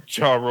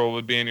jaw roll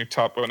would be in your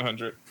top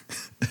 100.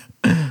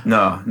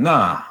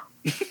 nah,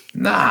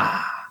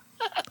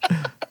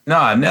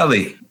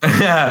 Nelly.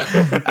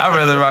 I'd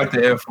rather rock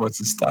the Air Force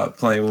and stop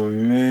playing with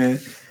me, man.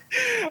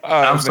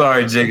 I'm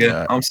sorry,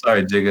 Jigga. I'm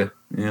sorry, Jigga.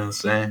 You know what I'm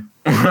saying?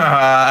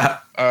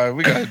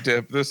 We got to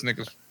dip. This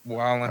nigga's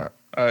wildin'.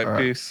 All right,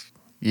 peace.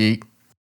 Yeet.